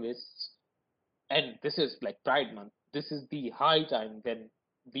activists, and this is like Pride Month. This is the high time when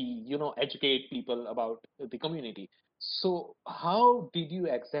we, educate people about the community. So how did you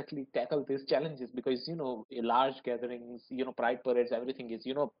exactly tackle these challenges? Because, large gatherings, Pride parades, everything is,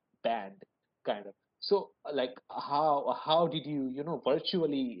 banned, kind of. So, like, how did you,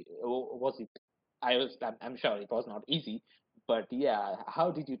 virtually, was it? I'm sure it was not easy, but yeah, how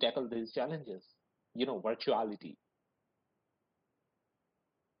did you tackle these challenges? Virtuality.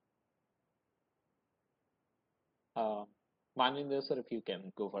 Um, Maninder, sir, if you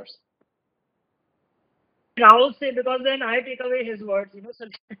can go first. Rahul say, because then I take away his words, So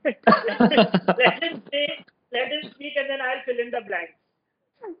let him say, let him speak, and then I'll fill in the blanks.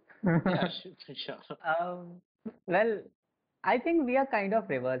 Yeah, sure. Um, well, I think we are kind of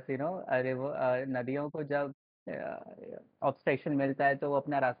reverse, नदियों को जब obstruction मिलता है तो वो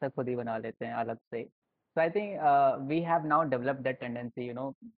अपना रास्ता खुद ही बना लेते हैं अलग से. So I think we have now developed that tendency.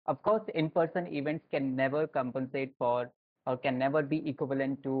 Of course, in-person events can never compensate for or can never be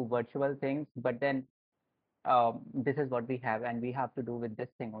equivalent to virtual things, but then this is what we have, and we have to do with this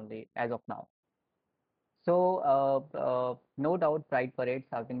thing only as of now. So no doubt, Pride parades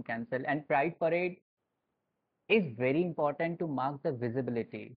have been cancelled, and Pride parade is very important to mark the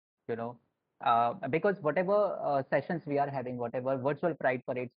visibility, you know, because whatever sessions we are having, whatever virtual Pride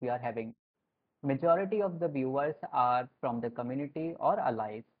parades we are having, majority of the viewers are from the community or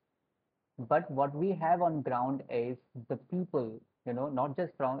allies. But what we have on ground is the people, not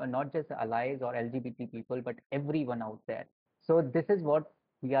just allies or LGBT people, but everyone out there. So this is what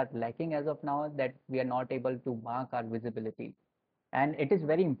we are lacking as of now, that we are not able to mark our visibility. And it is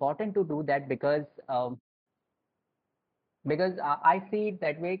very important to do that because I see it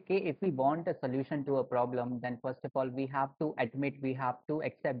that way. Okay, if we want a solution to a problem, then first of all, we have to admit, we have to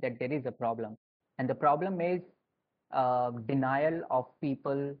accept that there is a problem. And the problem is denial of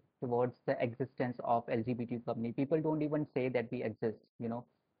people towards the existence of LGBT community. People don't even say that we exist.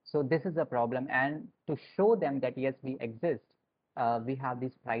 So this is a problem. And to show them that yes, we exist, we have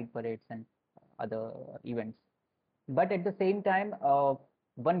these pride parades and other events. But at the same time,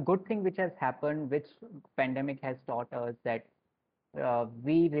 one good thing which has happened, which pandemic has taught us, that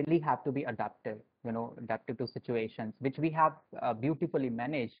we really have to be adaptive to situations, which we have beautifully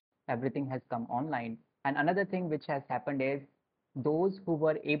managed. Everything has come online. And another thing which has happened is those who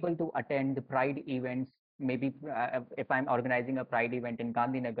were able to attend the Pride events, maybe if I'm organizing a Pride event in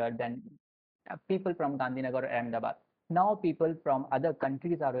Gandhinagar, then people from Gandhinagar or Ahmedabad. Now people from other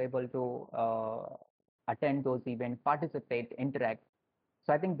countries are able to attend those events, participate, interact.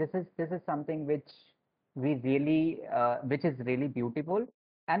 So I think this is something which is really beautiful,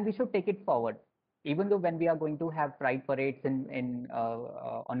 and we should take it forward. Even though when we are going to have pride parades in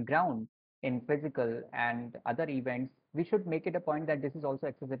on ground, in physical and other events, we should make it a point that this is also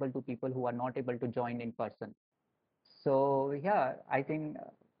accessible to people who are not able to join in person. So yeah, I think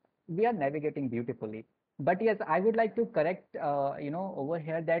we are navigating beautifully. But yes, I would like to correct, over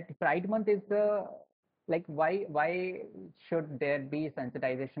here, that Pride Month is the, like, why should there be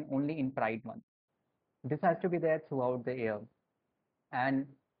sensitization only in Pride Month? This has to be there throughout the year. And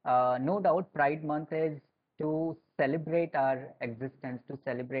no doubt, Pride Month is to celebrate our existence, to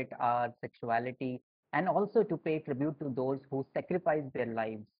celebrate our sexuality, and also to pay tribute to those who sacrificed their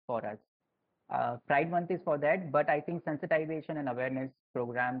lives for us. Pride Month is for that, but I think sensitization and awareness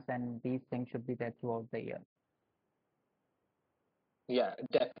programs and these things should be there throughout the year. Yeah,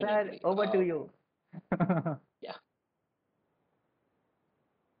 Sir, definitely. over to you. Yeah.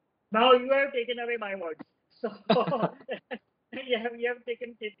 Now you have taken away my words. So you have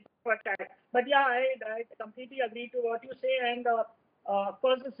taken it for that. But yeah, I completely agree to what you say. And of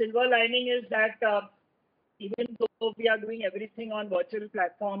course, the silver lining is that even though we are doing everything on virtual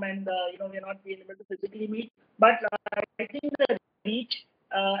platform and we're not being able to physically meet, but I think the reach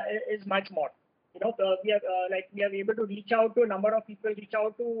is much more. We are able to reach out to a number of people, reach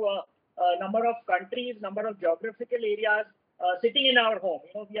out to a number of countries, number of geographical areas, sitting in our home.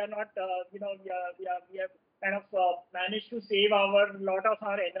 We are not, we have kind of managed to save our lot of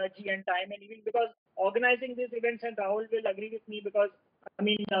our energy and time, and even because organizing these events, and Rahul will agree with me, because I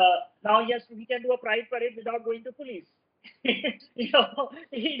mean, now yes, we can do a pride parade without going to police. He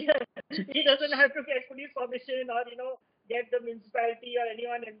doesn't have to get police permission, or get the municipality or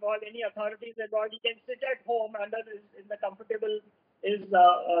anyone involved, any authorities involved. He can sit at home in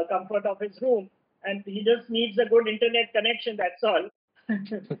the comfort of his room, and he just needs a good internet connection. That's all.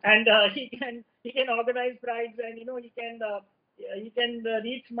 And he can organize prides, and he can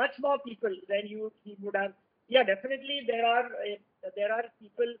reach much more people than he would have. Yeah, definitely there are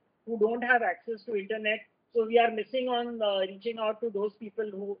people who don't have access to internet, so we are missing on reaching out to those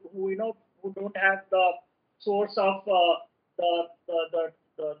people who don't have the source of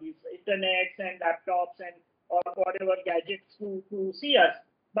these internets and laptops and or whatever gadgets to see us.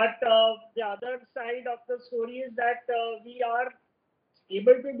 But the other side of the story is that we are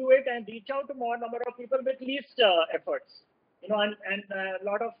able to do it and reach out to more number of people with least efforts. And a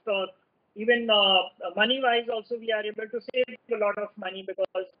lot of even money wise also we are able to save a lot of money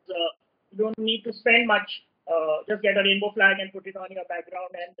because you don't need to spend much. Just get a rainbow flag and put it on your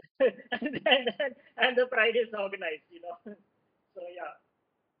background, and and the pride is organized. So yeah.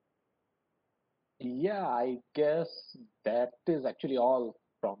 Yeah, I guess that is actually all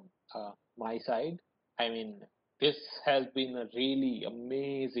from my side. I mean, this has been a really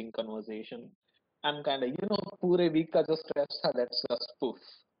amazing conversation. I'm kind of, पूरे week का जो stress था, that's just poof.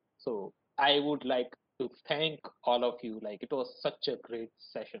 So I would like to thank all of you. Like, it was such a great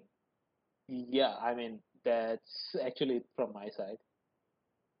session. Yeah, I mean, that's actually it from my side.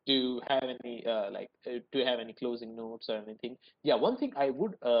 Do you have any do you have any closing notes or anything? Yeah, one thing I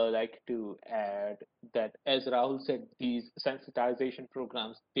would like to add, that as Rahul said, these sensitization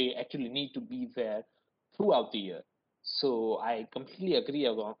programs, they actually need to be there throughout the year. So I completely agree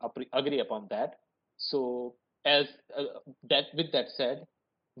upon that. So as that with that said,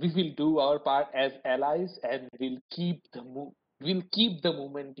 we will do our part as allies, and we'll keep the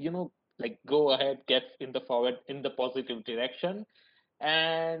movement, like go ahead, get in the forward in the positive direction.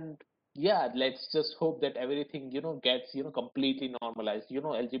 And yeah, let's just hope that everything, gets, completely normalized.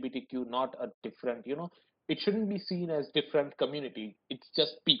 LGBTQ not a different, it shouldn't be seen as different community. It's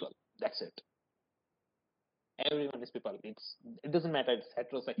just people. That's it. Everyone is people. It doesn't matter. It's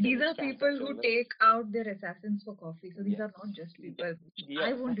heterosexual, These it's are people who transsexual. take out their assassins for coffee. So these Yes. are not just Yeah. people. Yeah.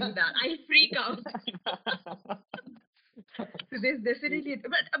 I won't do that. I'll freak out. So there's definitely,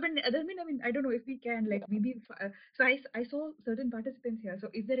 but I don't know if we can, like, maybe so I saw certain participants here. So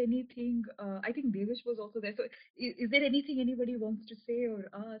is there anything? I think Devish was also there. So is there anything anybody wants to say or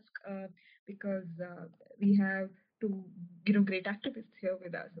ask? Because we have two, great activists here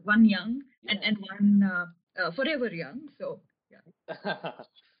with us. One young and one forever young. So yeah.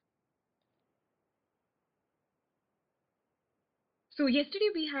 So yesterday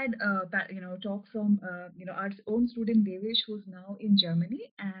we had talk from our own student Devesh, who's now in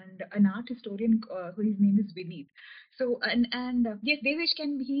Germany, and an art historian whose name is Vineet. So and yes, Devesh,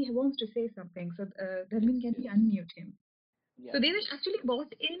 he wants to say something. So Dharmin, can we unmute him? Yeah. So Devesh actually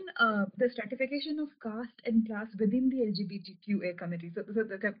brought in the stratification of caste and class within the LGBTQA community. So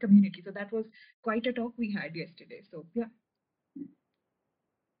the community. So that was quite a talk we had yesterday. So yeah.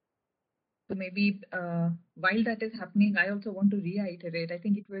 So maybe while that is happening, I also want to reiterate. I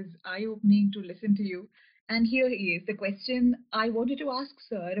think it was eye-opening to listen to you. And here is the question I wanted to ask,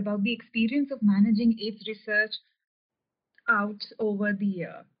 sir, about the experience of managing AIDS research out over the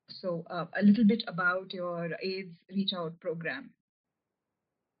year. So a little bit about your AIDS Reach Out program.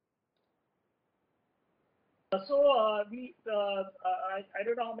 I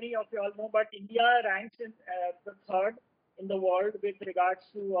don't know how many of you all know, but India ranks in the third in the world with regards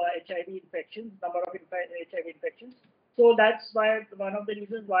to HIV infections, number of HIV infections. So that's why one of the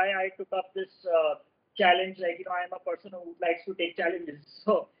reasons why I took up this challenge. Like, I'm a person who likes to take challenges.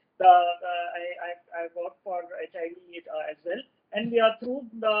 So I work for HIV as well, and we are through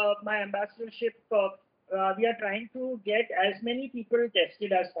my ambassadorship. We are trying to get as many people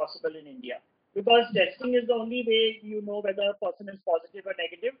tested as possible in India, because testing is the only way you know whether a person is positive or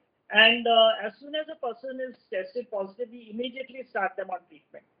negative. And as soon as a person is tested positive, we immediately start them on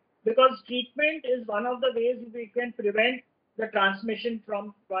treatment, because treatment is one of the ways we can prevent the transmission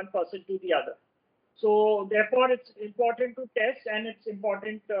from one person to the other. So therefore, it's important to test, and it's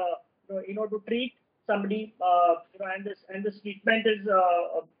important, to treat somebody. And this treatment is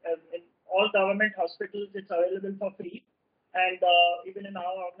in all government hospitals. It's available for free, and even in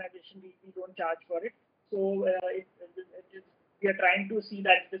our organization, we don't charge for it. So we are trying to see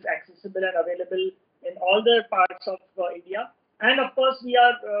that it is accessible and available in all the parts of India. And of course, we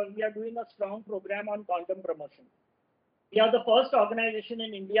are doing a strong program on condom promotion. We are the first organization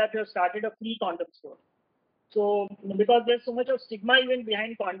in India to have started a free condom store. So because there's so much of stigma even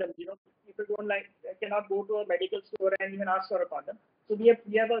behind condoms, people cannot go to a medical store and even ask for a condom. So we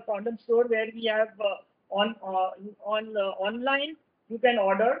have a condom store where we have online you can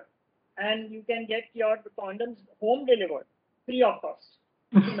order, and you can get your condoms home delivered free of cost.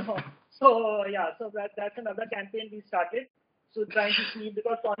 So yeah, so that's another campaign we started. So trying to see,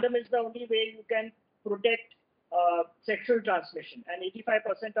 because condom is the only way you can protect sexual transmission, and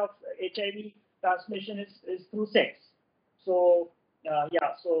 85% of HIV transmission is through sex. So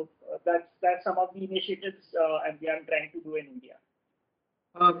that's some of the initiatives and we are trying to do in India.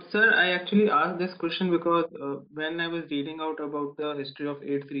 Sir, I actually asked this question because when I was reading out about the history of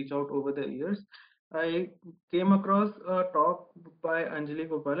AIDS reach out over the years, I came across a talk by Anjali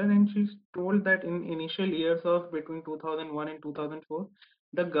Gopalan, and she told that in initial years of between 2001 and 2004,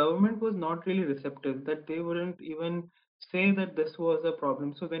 the government was not really receptive, that they wouldn't even say that this was a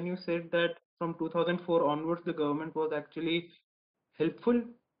problem. So when you said that from 2004 onwards, the government was actually helpful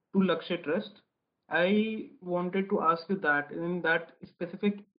to Lakshya Trust, I wanted to ask you that in that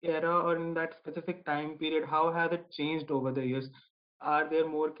specific era or in that specific time period, how has it changed over the years? Are there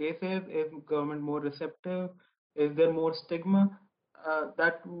more cases? Is government more receptive? Is there more stigma?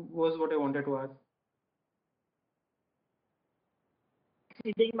 That was what I wanted to ask.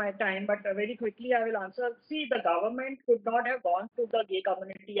 Exceeding my time, but very quickly I will answer. See, the government could not have gone to the gay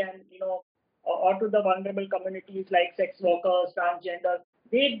community and or to the vulnerable communities like sex workers, transgender.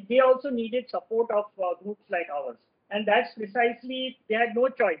 They also needed support of groups like ours, and that's precisely they had no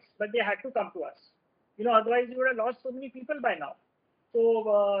choice, but they had to come to us. Otherwise we would have lost so many people by now.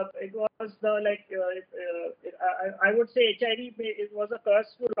 So it was the like I would say HIV it was a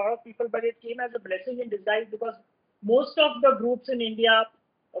curse to a lot of people, but it came as a blessing in disguise because most of the groups in India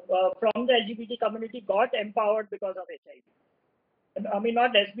from the LGBT community got empowered because of HIV. And, I mean,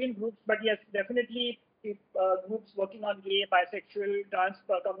 not lesbian groups, but yes, definitely groups working on gay, bisexual, trans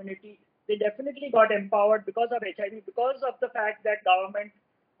community. They definitely got empowered because of HIV, because of the fact that government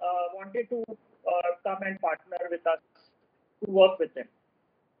wanted to come and partner with us to work with them.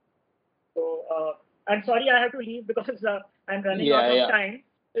 So I'm sorry I have to leave because I'm running out of time.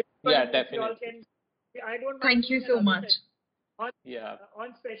 Yeah, If you all definitely. can, I don't mind. Thank you so much. Yeah.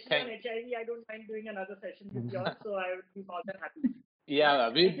 On especially on HIV, I don't mind doing another session with you all, so I would be more than happy.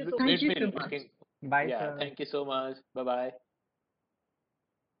 Yeah, Thank you so much. Thank you so much. Bye, Yeah, sir. thank you so much. Bye bye.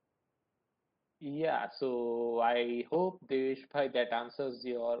 Yeah, so I hope Devesh bhai that answers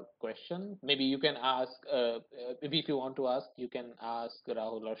your question. Maybe you can ask, maybe if you want to ask, you can ask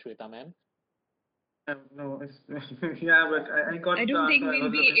Rahul or Shweta ma'am. No, it's, yeah, but I I got the don't think answer I we'll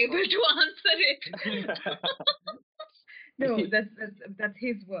was be looking able for. to answer it. No, that's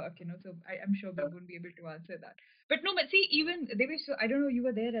his work, So I'm sure we won't be able to answer that. But no, but see, even Devesh, so I don't know, you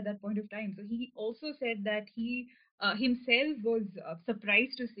were there at that point of time. So he also said that he himself was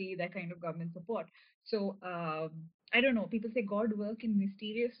surprised to see that kind of government support. So I don't know. People say God work in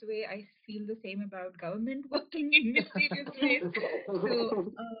mysterious way. I feel the same about government working in mysterious ways.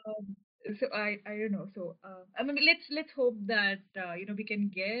 So I don't know. So I mean, let's hope that we can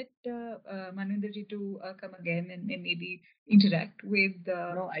get Manvinderji to come again and maybe interact with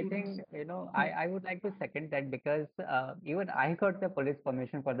No, I students. think, I would like to second that because even I got the police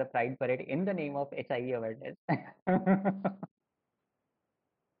permission for the Pride Parade in the name of HIV awareness.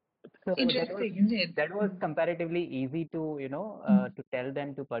 So Interesting, isn't it? that was comparatively easy to, to tell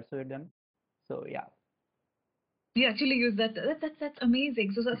them, to persuade them. So yeah. You actually use that. That's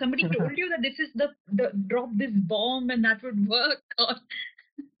amazing. So somebody told you that this is the drop this bomb and that would work. Or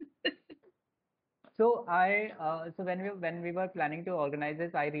So so when we were planning to organize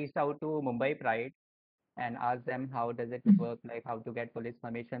this, I reached out to Mumbai Pride and asked them how does it work, like how to get police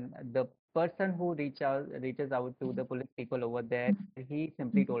permission. The person who reaches out to the police people over there, he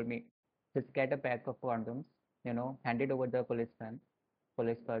simply told me, just get a pack of condoms, hand it over the police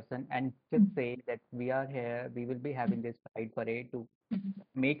person, and just say that we are here, we will be having this pride parade to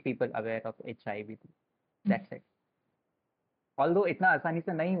make people aware of HIV. That's it. Although इतना आसानी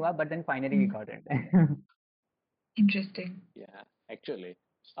से नहीं हुआ, but then finally we got it. interesting. Yeah, actually.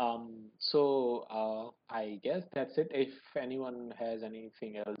 So I guess that's it. If anyone has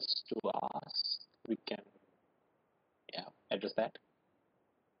anything else to ask, we can, yeah, address that.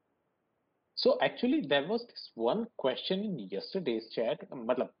 So actually, there was this one question in yesterday's chat.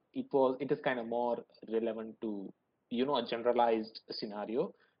 Matlab, it is kind of more relevant to, a generalized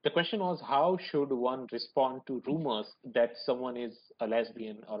scenario. The question was, how should one respond to rumors that someone is a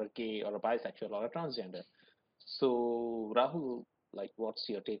lesbian or a gay or a bisexual or a transgender? So Rahul, like, what's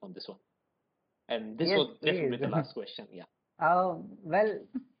your take on this one? And this Yes, was please. definitely the last question. Yeah. Well,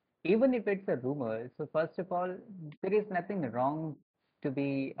 even if it's a rumor, so first of all, there is nothing wrong to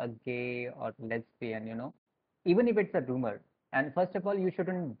be a gay or lesbian. Even if it's a rumor. And first of all, you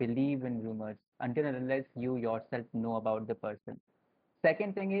shouldn't believe in rumors until and unless you yourself know about the person.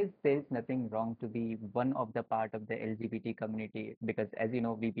 Second thing is, there is nothing wrong to be one of the part of the LGBT community because, as you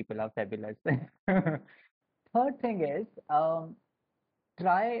know, we people are fabulous. Third thing is,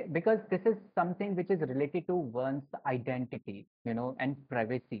 try, because this is something which is related to one's identity, and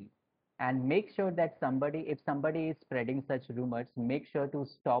privacy. And make sure that if somebody is spreading such rumors, make sure to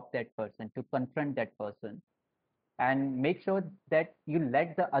stop that person, to confront that person, and make sure that you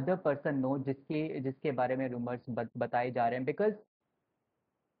let the other person know जिसके जिसके बारे में rumors बताए जा रहे हैं, because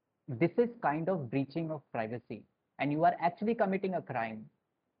this is kind of breaching of privacy, and you are actually committing a crime.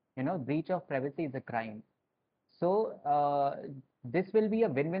 Breach of privacy is a crime. So this will be a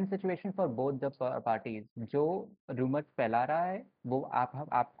win-win situation for both the parties. जो rumors फैला रहा है वो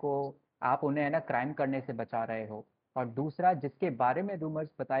आप उन्हें है ना crime करने से बचा रहे हो, और दूसरा जिसके बारे में rumors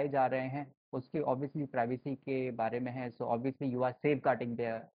बताए जा रहे हैं उसके obviously privacy के बारे में है, so obviously you are safeguarding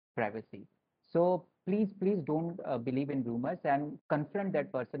their privacy. So please don't believe in rumors and confront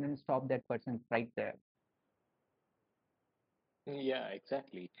that person and stop that person right there. Yeah,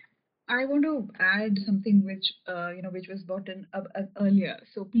 exactly. I want to add something which which was brought in up earlier.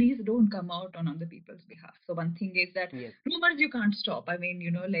 So please don't come out on other people's behalf. So one thing is that Yes. rumors you can't stop. I mean,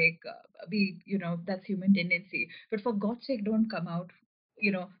 that's human tendency. But for God's sake, don't come out,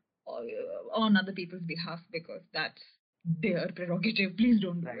 you know, on other people's behalf, because that's their prerogative. Please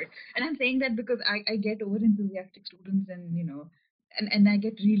don't do Right. it. And I'm saying that because I get over enthusiastic students, and and I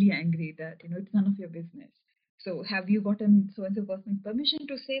get really angry that it's none of your business. So have you gotten so and so person's permission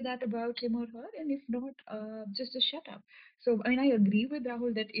to say that about him or her? And if not, just shut up. So I mean, I agree with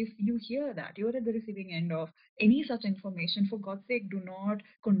Rahul that if you hear that you're at the receiving end of any such information, for God's sake, do not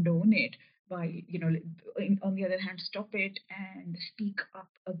condone it. By on the other hand, stop it and speak up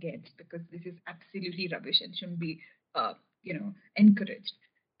against, because this is absolutely rubbish and shouldn't be encouraged.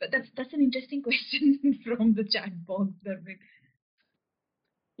 But that's an interesting question from the chat box, Dharmin.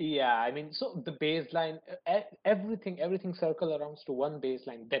 Yeah, I mean, so the baseline, everything circle around to one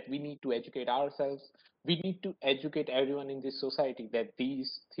baseline, that we need to educate ourselves. We need to educate everyone in this society that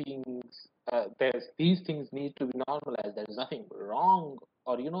these things need to be normalized. There's nothing wrong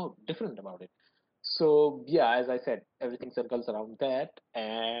or different about it. So yeah, as I said, everything circles around that,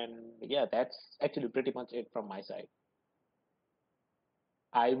 and yeah, that's actually pretty much it from my side.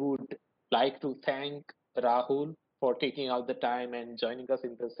 I would like to thank Rahul for taking out the time and joining us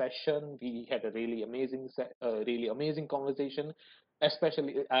in the session. We had a really amazing conversation.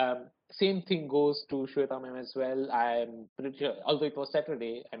 Especially, same thing goes to Shweta ma'am as well. I'm pretty sure, although it was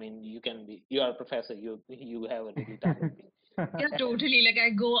Saturday, I mean, you are a professor, you have a little time with me. Yeah, totally. Like I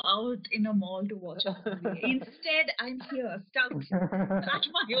go out in a mall to watch a movie. Instead, I'm here, stuck at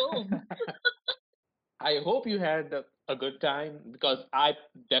my home. I hope you had a good time, because I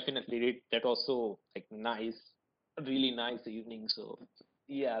definitely did. That was so like nice, really nice evening. So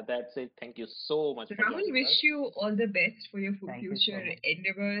yeah, that's it. Thank you so much So for Rahul, joining us. wish you all the best for your Thank you so future much.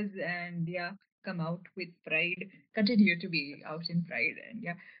 endeavors, and yeah, come out with pride. Continue to be out in pride, and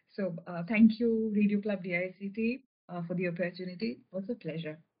yeah. So thank you, Radio Club DICT, for the opportunity. It was a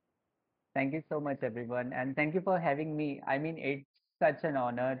pleasure. Thank you so much, everyone, and thank you for having me. I mean, it's such an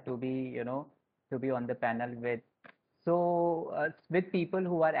honor to be on the panel with people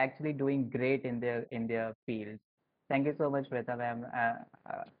who are actually doing great in their fields. Thank you so much, Shweta ma'am.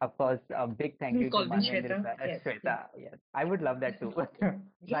 Of course, a big thank Please you to call me Manvendra Shweta. sir. Yes, please. Shweta, yes, I would love that too. Okay.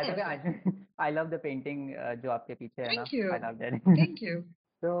 By the Yes. way, I love the painting जो आपके पीछे है ना. Thank you. I love that. Thank you.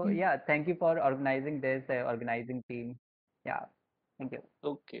 So Yeah. yeah, thank you for organizing this organizing team. Yeah, thank you.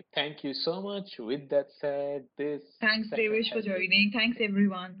 Okay. Thank you so much. With that said, this Thanks, session Devish, for has been joining. Thanks,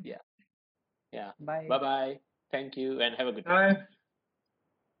 everyone. yeah, yeah. Bye. Bye bye. Thank you and have a good day. Bye.